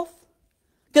myself.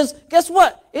 Because guess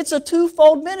what? It's a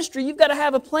twofold ministry. You've got to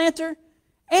have a planter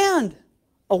and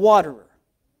a waterer.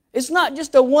 It's not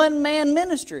just a one-man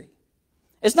ministry.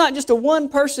 It's not just a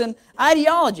one-person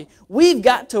ideology. We've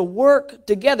got to work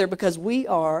together because we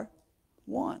are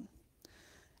one.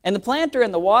 And the planter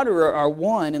and the waterer are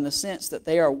one in the sense that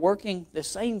they are working the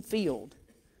same field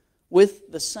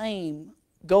with the same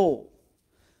goal.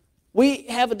 We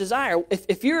have a desire.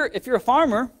 If you're a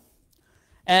farmer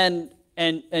and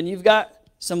you've got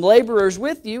some laborers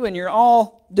with you and you're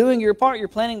all doing your part, you're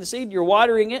planting the seed, you're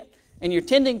watering it, and you're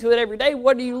tending to it every day,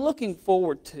 what are you looking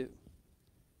forward to?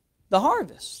 The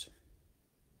harvest.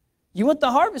 You want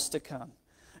the harvest to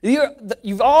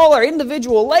you all are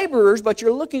individual laborers, but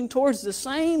you're looking towards the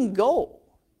same goal.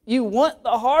 You want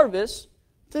the harvest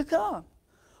to come.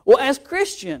 Well, as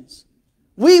Christians,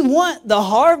 we want the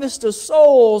harvest of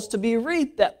souls to be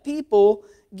reaped, that people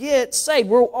get saved.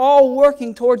 We're all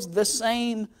working towards the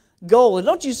same goal. And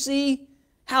don't you see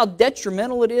how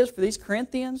detrimental it is for these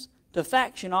Corinthians to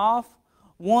faction off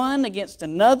one against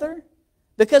another?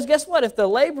 Because guess what? If the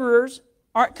laborers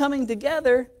aren't coming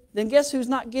together, then guess who's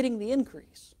not getting the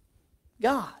increase?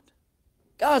 God.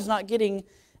 God's not getting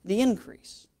the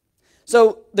increase.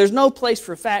 So there's no place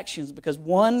for factions because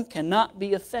one cannot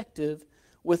be effective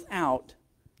without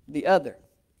the other.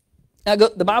 Now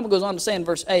the Bible goes on to say in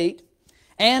verse 8,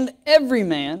 "And every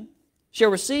man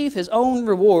shall receive his own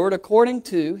reward according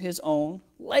to his own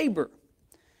labor."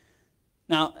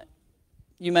 Now,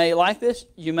 you may like this,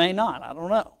 you may not, I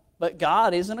don't know. But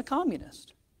God isn't a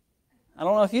communist. I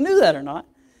don't know if you knew that or not.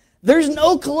 There's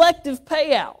no collective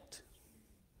payout.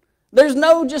 There's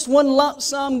no just one lump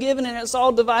sum given and it's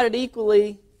all divided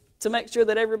equally to make sure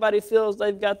that everybody feels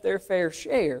they've got their fair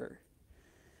share.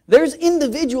 There's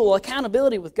individual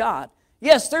accountability with God.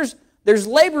 Yes, there's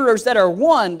laborers that are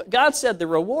one, but God said the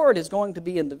reward is going to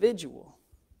be individual.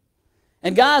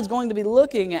 And God's going to be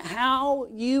looking at how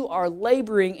you are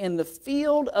laboring in the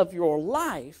field of your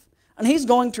life, and He's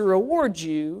going to reward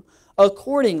you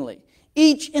accordingly.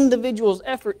 Each individual's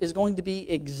effort is going to be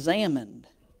examined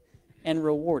and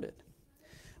rewarded.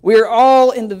 We are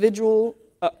all individually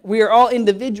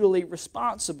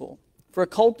responsible for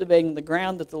cultivating the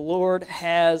ground that the Lord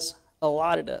has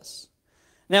allotted us.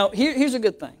 Now, here's a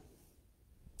good thing.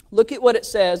 Look at what it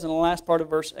says in the last part of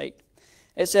verse 8.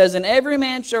 It says, "And every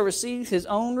man shall receive his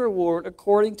own reward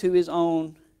according to his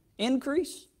own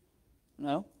increase?"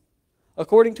 No.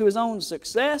 According to his own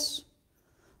success?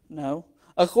 No.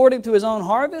 According to his own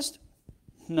harvest?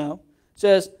 No. It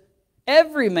says,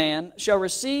 "Every man shall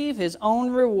receive his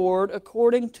own reward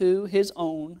according to his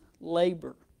own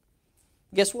labor."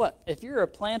 Guess what? If you're a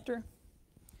planter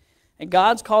and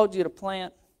God's called you to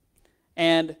plant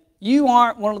and you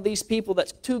aren't one of these people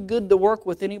that's too good to work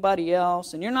with anybody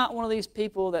else, and you're not one of these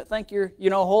people that think you're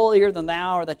holier than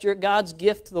thou, or that you're God's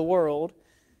gift to the world,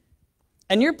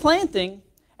 and you're planting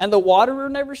and the waterer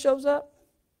never shows up,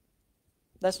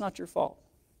 that's not your fault.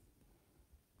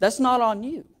 That's not on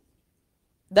you.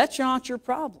 That's not your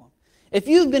problem. If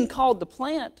you've been called to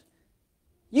plant,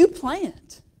 you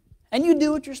plant. And you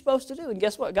do what you're supposed to do. And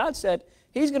guess what? God said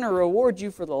He's going to reward you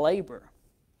for the labor.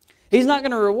 He's not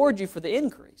going to reward you for the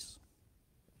increase.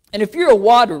 And if you're a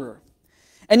waterer,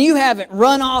 and you haven't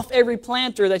run off every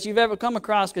planter that you've ever come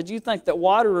across because you think that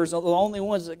waterers are the only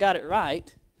ones that got it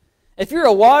right, if you're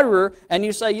a waterer and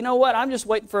you say, you know what, I'm just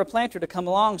waiting for a planter to come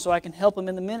along so I can help him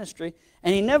in the ministry,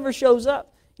 and he never shows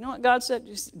up, you know what God said?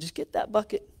 Just get that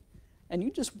bucket and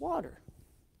you just water.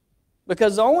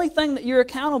 Because the only thing that you're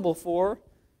accountable for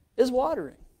is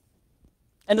watering.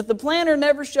 And if the planter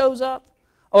never shows up,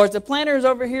 or if the planter is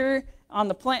over here on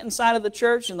the planting side of the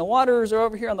church and the waterers are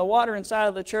over here on the watering side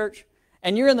of the church,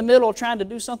 and you're in the middle trying to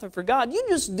do something for God, you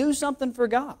just do something for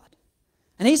God.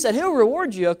 And He said He'll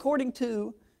reward you according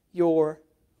to your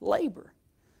labor.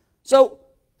 So,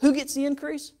 who gets the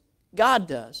increase? God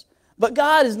does. But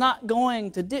God is not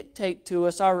going to dictate to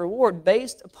us our reward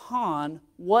based upon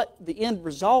what the end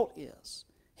result is.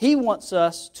 He wants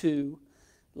us to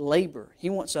labor. He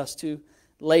wants us to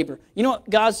labor. You know what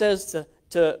God says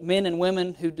to men and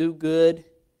women who do good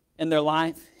in their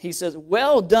life? He says,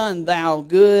 "Well done, thou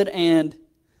good and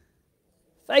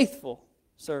faithful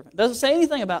servant. Doesn't say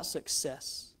anything about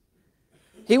success.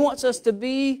 He wants us to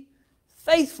be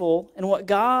faithful in what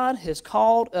God has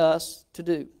called us to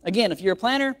do. Again, if you're a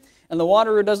planter and the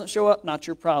waterer doesn't show up, not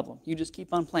your problem. You just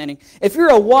keep on planting. If you're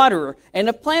a waterer and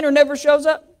the planter never shows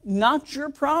up, not your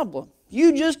problem.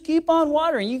 You just keep on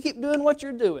watering. You keep doing what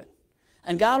you're doing.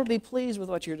 And God will be pleased with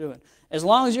what you're doing. As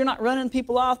long as you're not running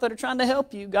people off that are trying to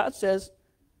help you, God says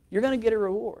you're going to get a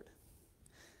reward.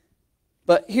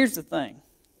 But here's the thing.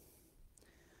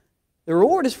 The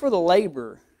reward is for the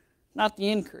labor, not the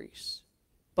increase.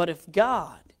 But if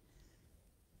God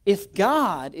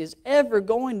is ever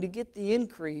going to get the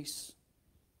increase,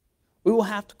 we will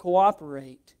have to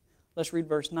cooperate. Let's read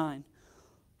verse 9.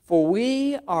 For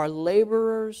we are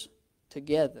laborers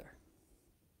together.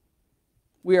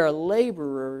 We are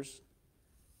laborers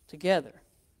together.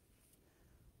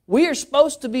 We are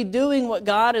supposed to be doing what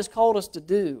God has called us to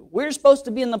do. We're supposed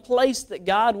to be in the place that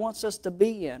God wants us to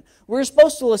be in. We're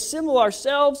supposed to assemble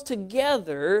ourselves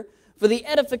together for the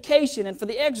edification and for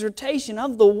the exhortation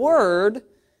of the Word.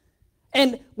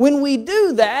 And when we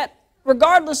do that,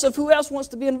 regardless of who else wants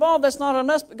to be involved, that's not on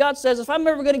us. But God says, if I'm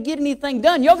ever going to get anything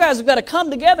done, you guys have got to come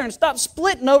together and stop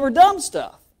splitting over dumb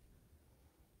stuff.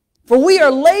 For we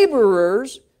are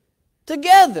laborers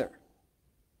together.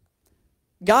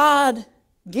 God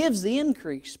gives the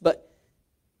increase, but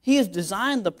He has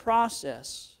designed the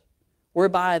process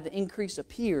whereby the increase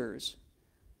appears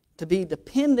to be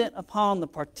dependent upon the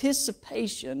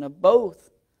participation of both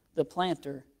the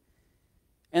planter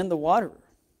and the waterer.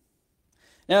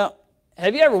 Now,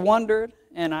 have you ever wondered,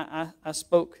 and I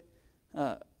spoke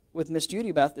with Miss Judy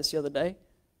about this the other day,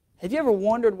 have you ever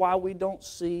wondered why we don't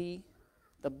see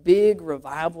the big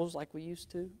revivals like we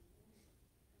used to?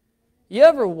 You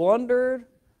ever wondered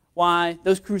why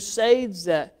those crusades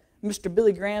that Mr.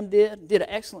 Billy Graham did an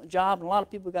excellent job and a lot of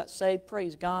people got saved?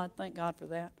 Praise God. Thank God for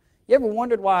that. You ever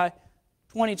wondered why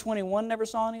 2021 never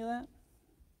saw any of that?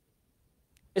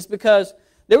 It's because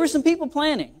there were some people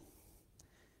planning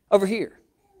over here.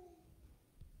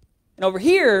 And over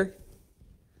here,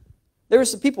 there were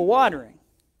some people watering.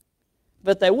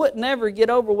 But they wouldn't ever get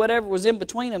over whatever was in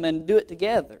between them and do it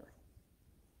together.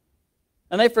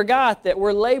 And they forgot that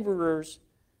we're laborers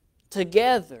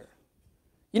together.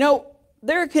 You know,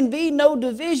 there can be no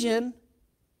division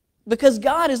because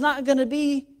God is not going to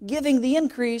be giving the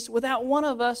increase without one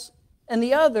of us and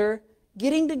the other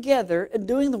getting together and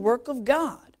doing the work of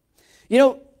God. You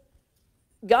know,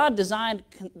 God designed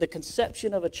the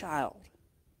conception of a child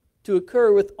to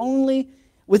occur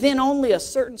within only a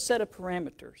certain set of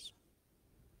parameters.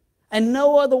 And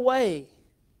no other way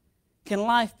can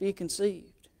life be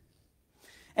conceived.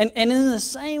 And in the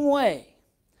same way,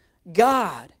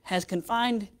 God has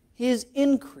confined His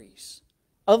increase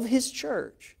of His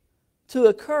church to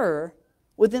occur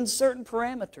within certain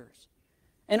parameters.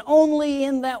 And only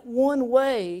in that one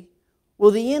way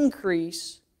will the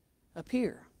increase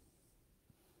appear.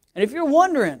 And if you're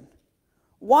wondering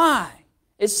why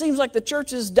it seems like the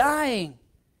church is dying,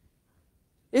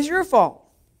 it's your fault.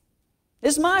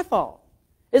 It's my fault.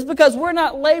 It's because we're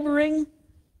not laboring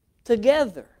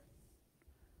together.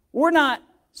 We're not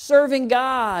serving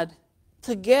God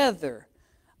together.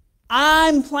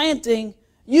 I'm planting.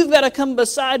 You've got to come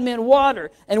beside me and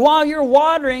water. And while you're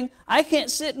watering, I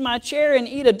can't sit in my chair and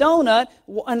eat a donut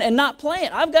and not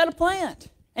plant. I've got to plant.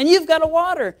 And you've got to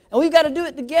water. And we've got to do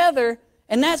it together.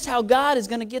 And that's how God is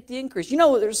going to get the increase. You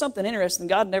know, there's something interesting.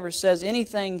 God never says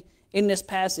anything in this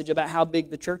passage about how big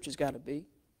the church has got to be.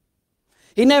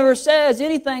 He never says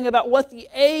anything about what the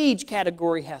age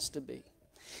category has to be.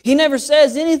 He never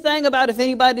says anything about if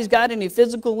anybody's got any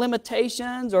physical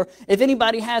limitations or if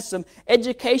anybody has some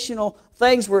educational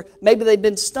things where maybe they've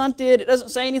been stunted. It doesn't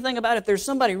say anything about if there's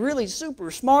somebody really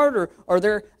super smart or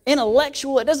they're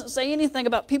intellectual. It doesn't say anything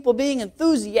about people being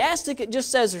enthusiastic. It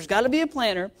just says there's got to be a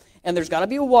planter and there's got to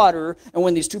be a waterer. And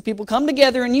when these two people come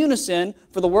together in unison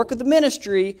for the work of the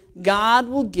ministry, God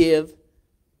will give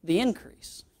the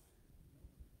increase.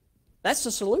 That's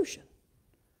the solution.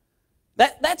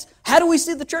 That's how do we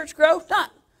see the church grow?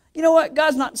 You know what?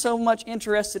 God's not so much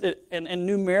interested in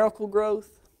numerical growth.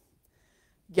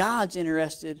 God's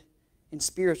interested in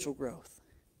spiritual growth.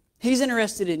 He's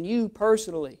interested in you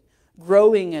personally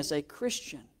growing as a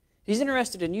Christian. He's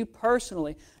interested in you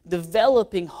personally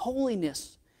developing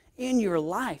holiness in your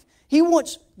life. He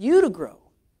wants you to grow.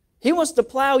 He wants to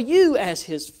plow you as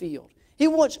His field. He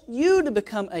wants you to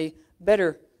become a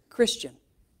better Christian.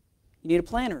 You need a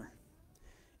planter.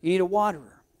 You need a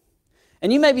waterer.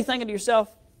 And you may be thinking to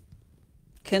yourself,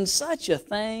 can such a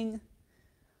thing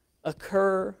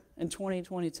occur in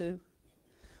 2022?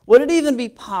 Would it even be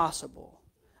possible?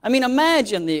 I mean,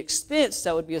 imagine the expense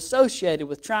that would be associated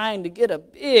with trying to get a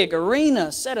big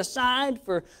arena set aside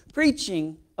for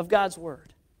preaching of God's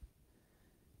Word.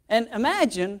 And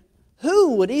imagine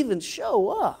who would even show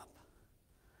up.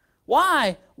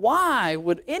 Why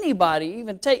would anybody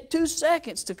even take 2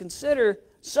 seconds to consider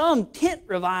some tent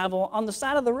revival on the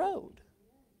side of the road?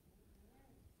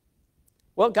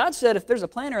 Well, God said if there's a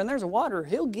planter and there's a waterer,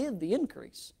 He'll give the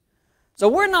increase. So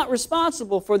we're not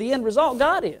responsible for the end result.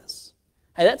 God is.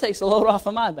 Hey, that takes a load off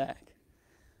of my back.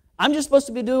 I'm just supposed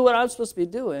to be doing what I'm supposed to be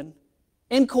doing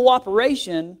in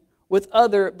cooperation with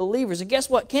other believers. And guess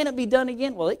what? Can it be done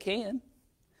again? Well, it can.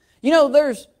 You know,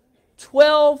 there's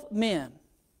 12 men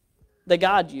that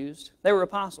God used. They were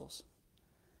apostles.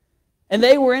 And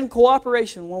they were in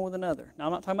cooperation one with another. Now,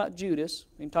 I'm not talking about Judas.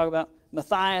 We can talk about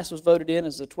Matthias was voted in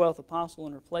as the 12th apostle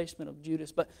in replacement of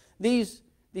Judas. But these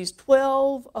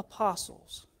 12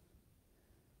 apostles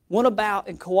went about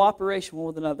in cooperation one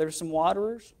with another. There were some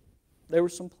waterers. There were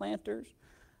some planters.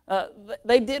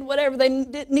 They did whatever they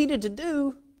needed to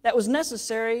do that was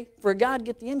necessary for God to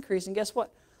get the increase. And guess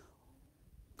what?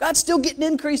 God's still getting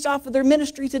increase off of their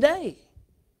ministry today.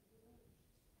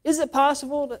 Is it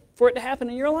possible for it to happen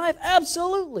in your life?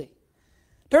 Absolutely.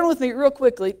 Turn with me real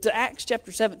quickly to Acts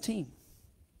chapter 17.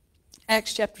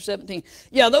 Acts chapter 17.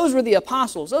 Yeah, those were the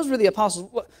apostles. Those were the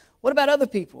apostles. What about other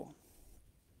people?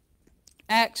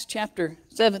 Acts chapter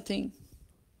 17.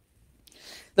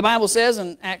 The Bible says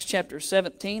in Acts chapter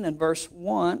 17 and verse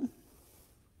 1,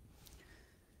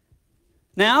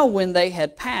 "Now when they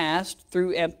had passed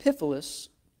through Amphipolis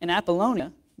and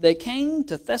Apollonia, they came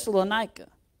to Thessalonica,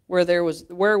 where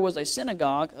was a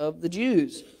synagogue of the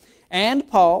Jews. And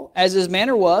Paul, as his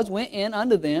manner was, went in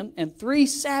unto them, and 3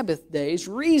 Sabbath days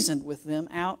reasoned with them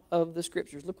out of the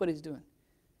Scriptures." Look what he's doing.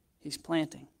 He's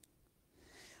planting.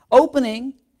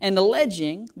 "Opening and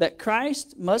alleging that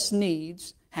Christ must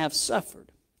needs have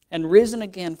suffered, and risen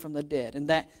again from the dead, and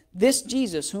that this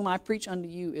Jesus whom I preach unto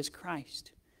you is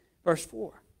Christ." Verse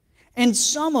 4. "And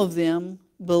some of them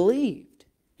believed,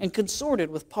 and consorted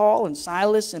with Paul and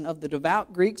Silas, and of the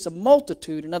devout Greeks a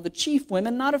multitude, and of the chief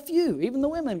women not a few." Even the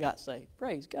women got saved.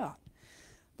 Praise God.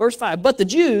 Verse 5. "But the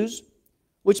Jews,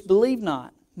 which believed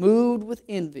not, moved with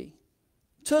envy,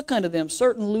 took unto them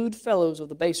certain lewd fellows of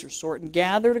the baser sort, and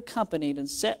gathered, accompanied, and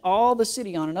set all the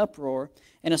city on an uproar,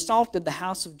 and assaulted the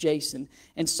house of Jason,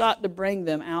 and sought to bring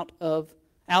them out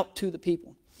to the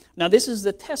people." Now this is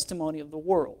the testimony of the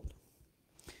world.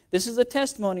 This is the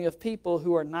testimony of people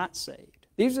who are not saved.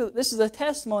 This is a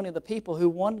testimony of the people who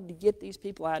wanted to get these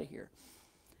people out of here.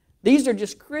 These are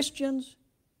just Christians.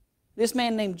 This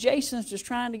man named Jason is just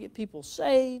trying to get people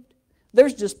saved.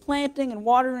 There's just planting and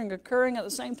watering occurring at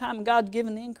the same time, and God's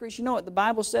giving the increase. You know what the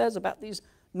Bible says about these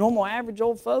normal, average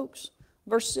old folks?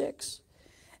 Verse 6.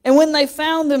 "And when they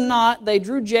found them not, they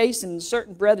drew Jason and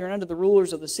certain brethren unto the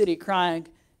rulers of the city, crying,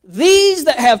 These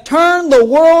that have turned the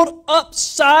world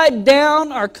upside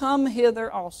down are come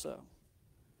hither also."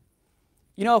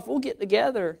 You know, if we'll get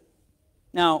together,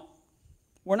 now,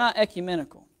 we're not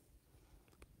ecumenical.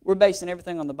 We're basing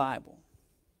everything on the Bible.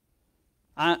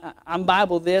 I'm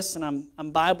Bible this and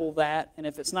I'm Bible that, and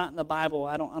if it's not in the Bible,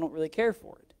 I don't really care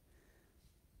for it.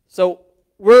 So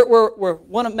we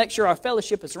want to make sure our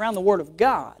fellowship is around the Word of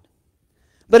God.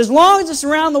 But as long as it's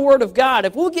around the Word of God,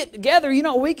 if we'll get together, you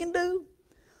know what we can do?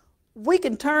 We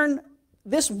can turn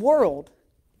this world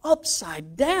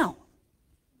upside down.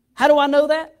 How do I know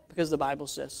that? Because the Bible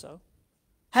says so.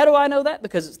 How do I know that?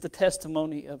 Because it's the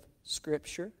testimony of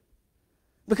Scripture.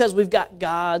 Because we've got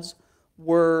God's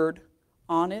Word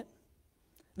on it.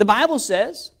 The Bible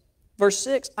says, verse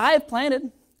 6, "I have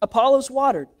planted, Apollos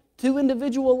watered." 2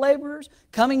 individual laborers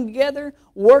coming together,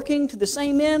 working to the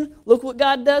same end. Look what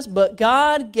God does. "But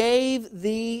God gave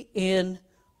the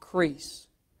increase."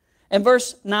 And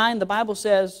verse 9, the Bible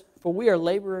says, "For we are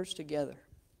laborers together."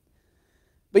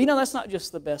 But you know, that's not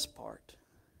just the best part.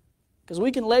 Because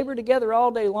we can labor together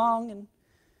all day long and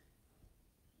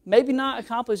maybe not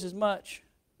accomplish as much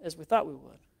as we thought we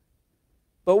would.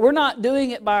 But we're not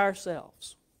doing it by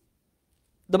ourselves.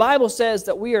 The Bible says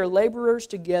that we are laborers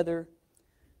together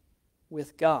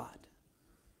with God.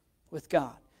 With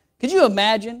God. Could you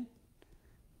imagine,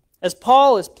 as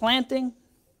Paul is planting,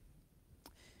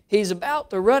 he's about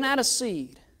to run out of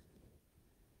seed.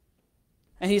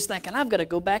 And he's thinking, I've got to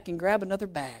go back and grab another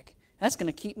bag. That's going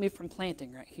to keep me from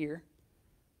planting right here.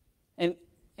 And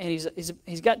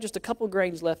he's got just a couple of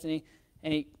grains left, and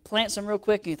he plants them real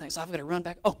quick, and he thinks, I've got to run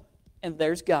back. Oh, and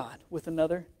there's God with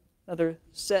another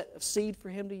set of seed for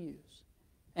him to use.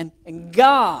 And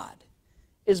God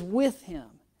is with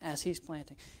him as he's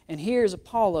planting. And here's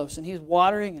Apollos, and he's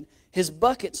watering, and his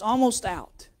bucket's almost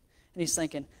out. And he's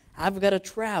thinking, I've got to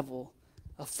travel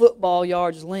a football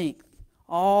yard's length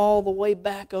all the way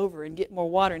back over and get more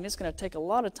water, and it's going to take a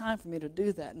lot of time for me to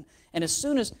do that. And as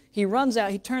soon as he runs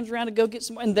out, he turns around to go get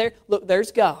some more. And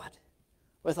there's God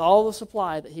with all the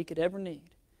supply that he could ever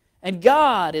need. And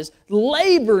God is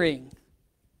laboring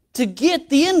to get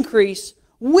the increase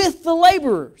with the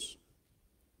laborers.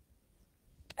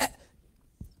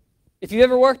 If you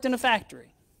ever worked in a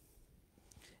factory,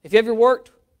 if you ever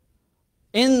worked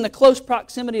in the close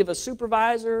proximity of a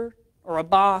supervisor or a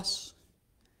boss,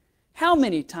 how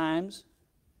many times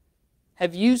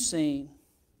have you seen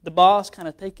the boss kind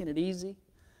of taking it easy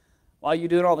while you're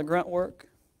doing all the grunt work?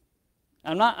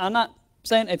 I'm not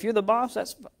saying if you're the boss,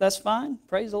 that's fine.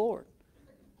 Praise the Lord.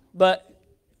 But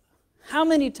how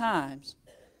many times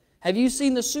have you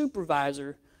seen the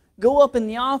supervisor go up in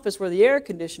the office where the air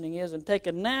conditioning is and take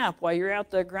a nap while you're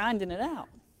out there grinding it out?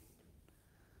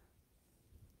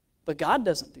 But God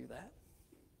doesn't do that.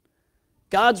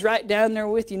 God's right down there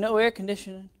with you, no air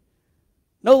conditioning,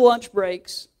 no lunch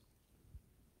breaks.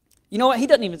 You know what? He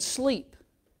doesn't even sleep.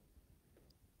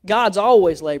 God's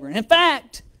always laboring. In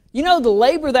fact, you know the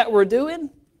labor that we're doing?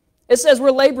 It says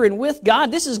we're laboring with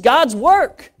God. This is God's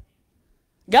work.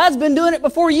 God's been doing it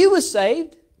before you was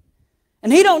saved.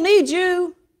 And He don't need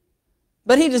you,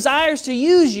 but He desires to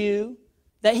use you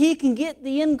that He can get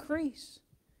the increase.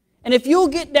 And if you'll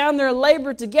get down there and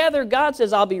labor together, God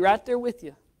says, I'll be right there with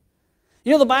you.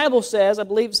 You know, the Bible says, I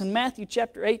believe it's in Matthew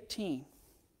chapter 18,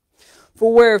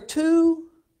 for where 2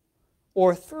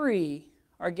 or 3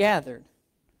 are gathered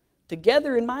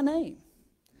together in my name,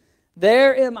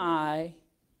 there am I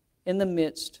in the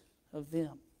midst of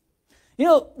them. You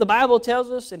know, the Bible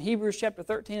tells us in Hebrews chapter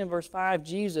 13 and verse 5,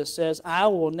 Jesus says, I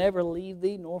will never leave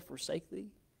thee nor forsake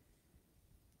thee.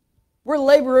 We're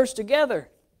laborers together.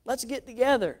 Let's get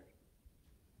together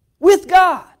with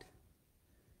God.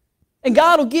 And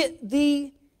God will get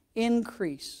the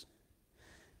increase.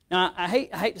 Now, I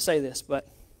hate to say this, but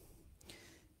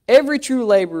every true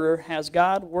laborer has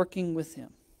God working with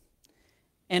him.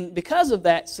 And because of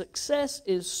that, success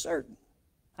is certain.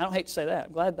 I don't hate to say that.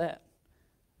 I'm glad that.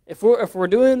 If we're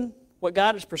doing what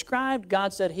God has prescribed,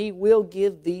 God said He will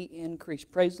give the increase.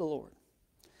 Praise the Lord.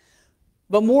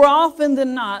 But more often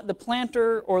than not, the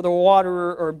planter or the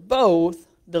waterer or both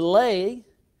delay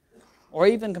or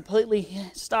even completely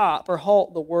stop or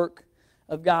halt the work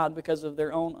of God because of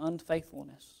their own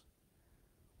unfaithfulness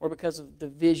or because of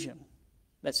division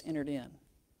that's entered in.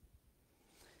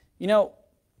 You know,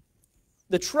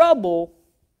 the trouble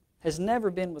has never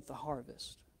been with the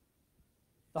harvest.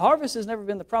 The harvest has never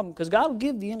been the problem because God will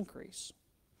give the increase.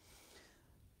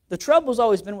 The trouble's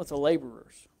always been with the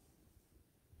laborers.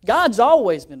 God's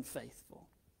always been faithful.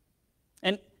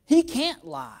 And He can't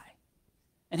lie.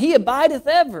 And He abideth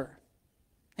ever.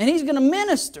 And He's going to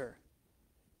minister.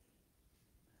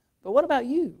 But what about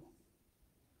you?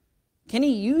 Can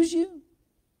He use you?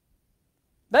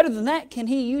 Better than that, can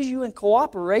He use you in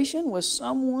cooperation with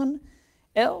someone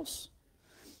else?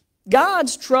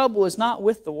 God's trouble is not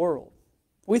with the world.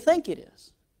 We think it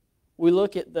is. We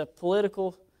look at the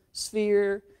political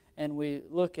sphere and we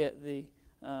look at the,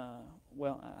 I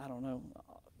don't know,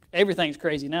 everything's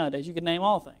crazy nowadays. You can name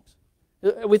all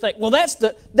things. We think, well, that's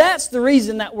the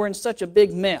reason that we're in such a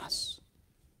big mess.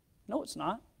 No, it's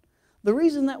not. The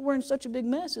reason that we're in such a big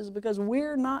mess is because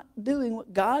we're not doing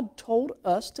what God told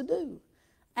us to do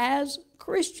as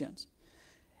Christians.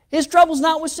 His trouble's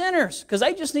not with sinners because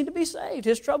they just need to be saved.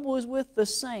 His trouble is with the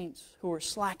saints who are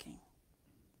slacking.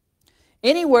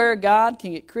 Anywhere God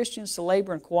can get Christians to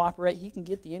labor and cooperate, He can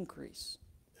get the increase.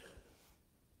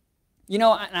 You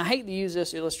know, I hate to use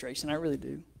this illustration, I really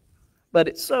do. But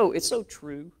it's so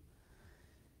true.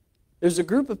 There's a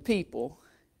group of people,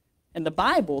 and the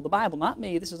Bible, not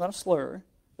me, this is not a slur,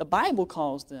 the Bible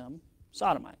calls them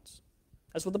sodomites.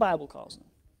 That's what the Bible calls them.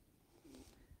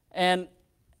 And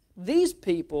these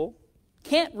people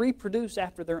can't reproduce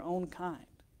after their own kind.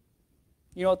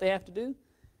 You know what they have to do?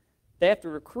 They have to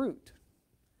recruit.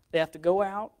 They have to go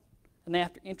out and they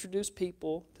have to introduce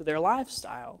people to their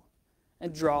lifestyle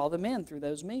and draw them in through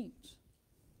those means.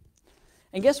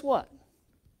 And guess what?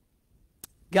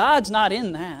 God's not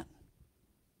in that.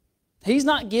 He's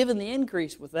not giving the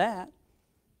increase with that.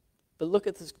 But look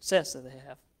at the success that they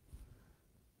have.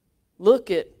 Look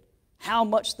at how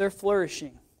much they're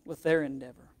flourishing with their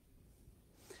endeavor.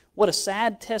 What a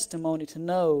sad testimony to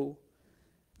know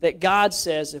that God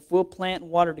says if we'll plant and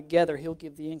water together, He'll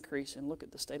give the increase. And look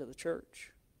at the state of the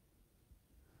church.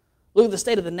 Look at the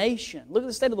state of the nation. Look at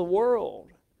the state of the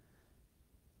world.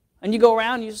 And you go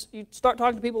around, you start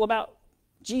talking to people about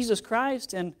Jesus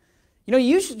Christ, and you know,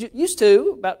 you used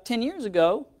to, about 10 years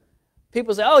ago,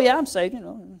 people say, oh yeah, I'm saved,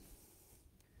 and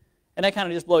they kind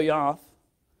of just blow you off.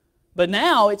 But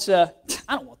now it's I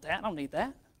don't want that. I don't need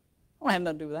that. I don't have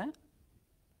nothing to do with that.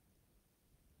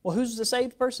 Well, who's the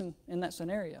saved person in that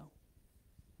scenario?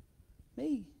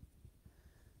 Me.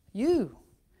 You.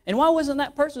 And why wasn't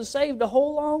that person saved a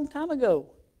whole long time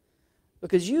ago?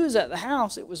 Because you was at the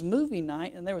house, it was movie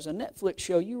night, and there was a Netflix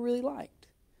show you really liked.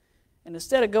 And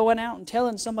instead of going out and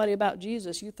telling somebody about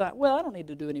Jesus, you thought, well, I don't need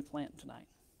to do any planting tonight.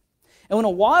 And when a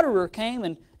waterer came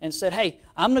and said, hey,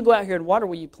 I'm going to go out here and water,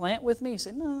 will you plant with me? He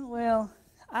said, no, well,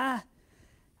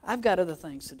 I've got other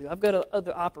things to do. I've got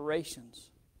other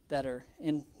operations that are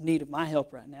in need of my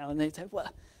help right now. And they say, well,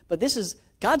 but this is,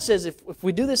 God says if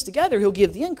we do this together, He'll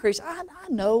give the increase. I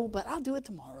know, but I'll do it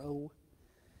tomorrow.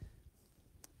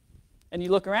 And you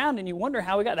look around and you wonder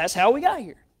how we got, that's how we got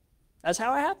here. That's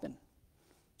how it happened.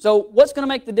 So what's going to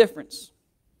make the difference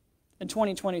in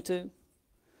 2022?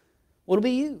 Well, it'll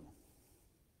be you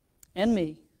and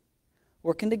me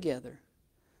working together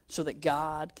so that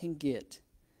God can get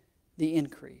the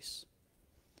increase.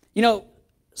 You know,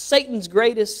 Satan's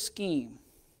greatest scheme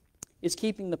is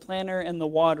keeping the planter and the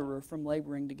waterer from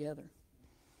laboring together.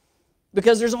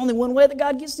 Because there's only one way that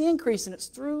God gets the increase, and it's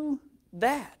through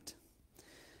that.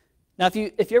 Now, if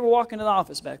you ever walk into the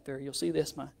office back there, you'll see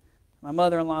this. My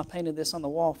mother-in-law painted this on the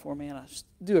wall for me, and I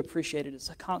do appreciate it. It's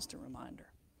a constant reminder.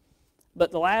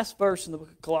 But the last verse in the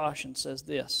book of Colossians says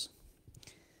this: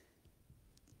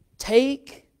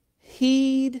 take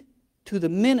heed to the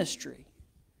ministry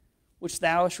which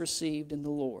thou hast received in the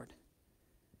Lord,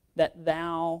 that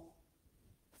thou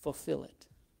fulfill it.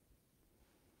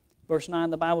 Verse 9,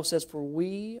 the Bible says, for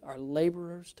we are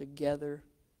laborers together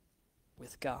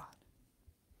with God.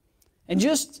 And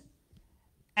just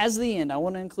as the end, I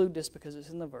want to include this because it's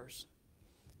in the verse.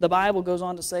 The Bible goes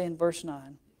on to say in verse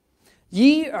 9,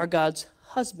 ye are God's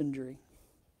husbandry.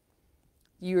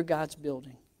 Ye are God's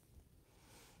building.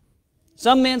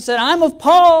 Some men said, I'm of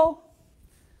Paul.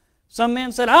 Some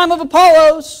men said, I'm of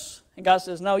Apollos. And God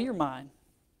says, no, you're mine.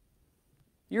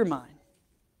 You're mine.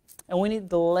 And we need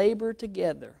to labor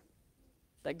together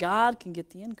that God can get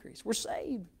the increase. We're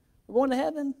saved. We're going to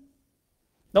heaven.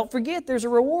 Don't forget, there's a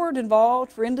reward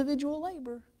involved for individual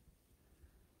labor.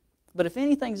 But if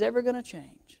anything's ever going to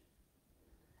change,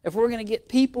 if we're going to get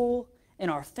people in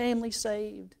our family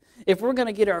saved, if we're going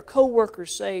to get our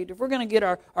co-workers saved, if we're going to get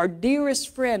our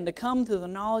dearest friend to come to the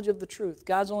knowledge of the truth,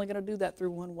 God's only going to do that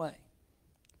through one way: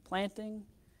 planting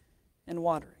and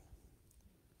watering.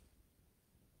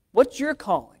 What's your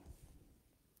calling?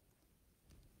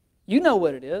 You know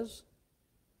what it is.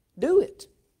 Do it.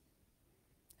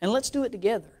 And let's do it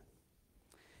together.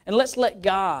 And let's let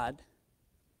God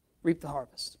reap the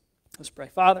harvest. Let's pray.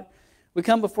 Father, we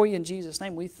come before you in Jesus'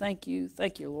 name. We thank you,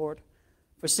 Lord,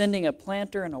 for sending a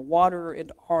planter and a waterer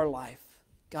into our life.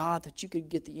 God, that you could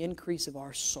get the increase of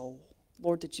our soul.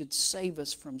 Lord, that you'd save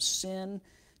us from sin,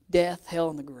 death, hell,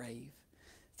 and the grave.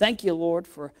 Thank you, Lord,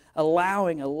 for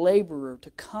allowing a laborer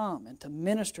to come and to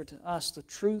minister to us the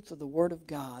truth of the Word of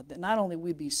God, that not only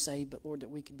we be saved, but, Lord, that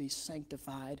we could be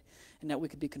sanctified and that we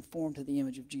could be conformed to the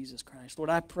image of Jesus Christ. Lord,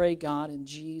 I pray, God, in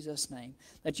Jesus' name,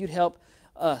 that you'd help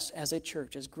us as a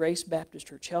church, as Grace Baptist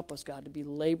Church, help us, God, to be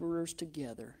laborers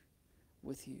together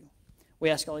with you.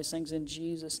 We ask all these things in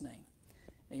Jesus' name.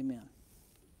 Amen.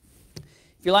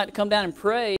 If you'd like to come down and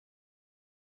pray,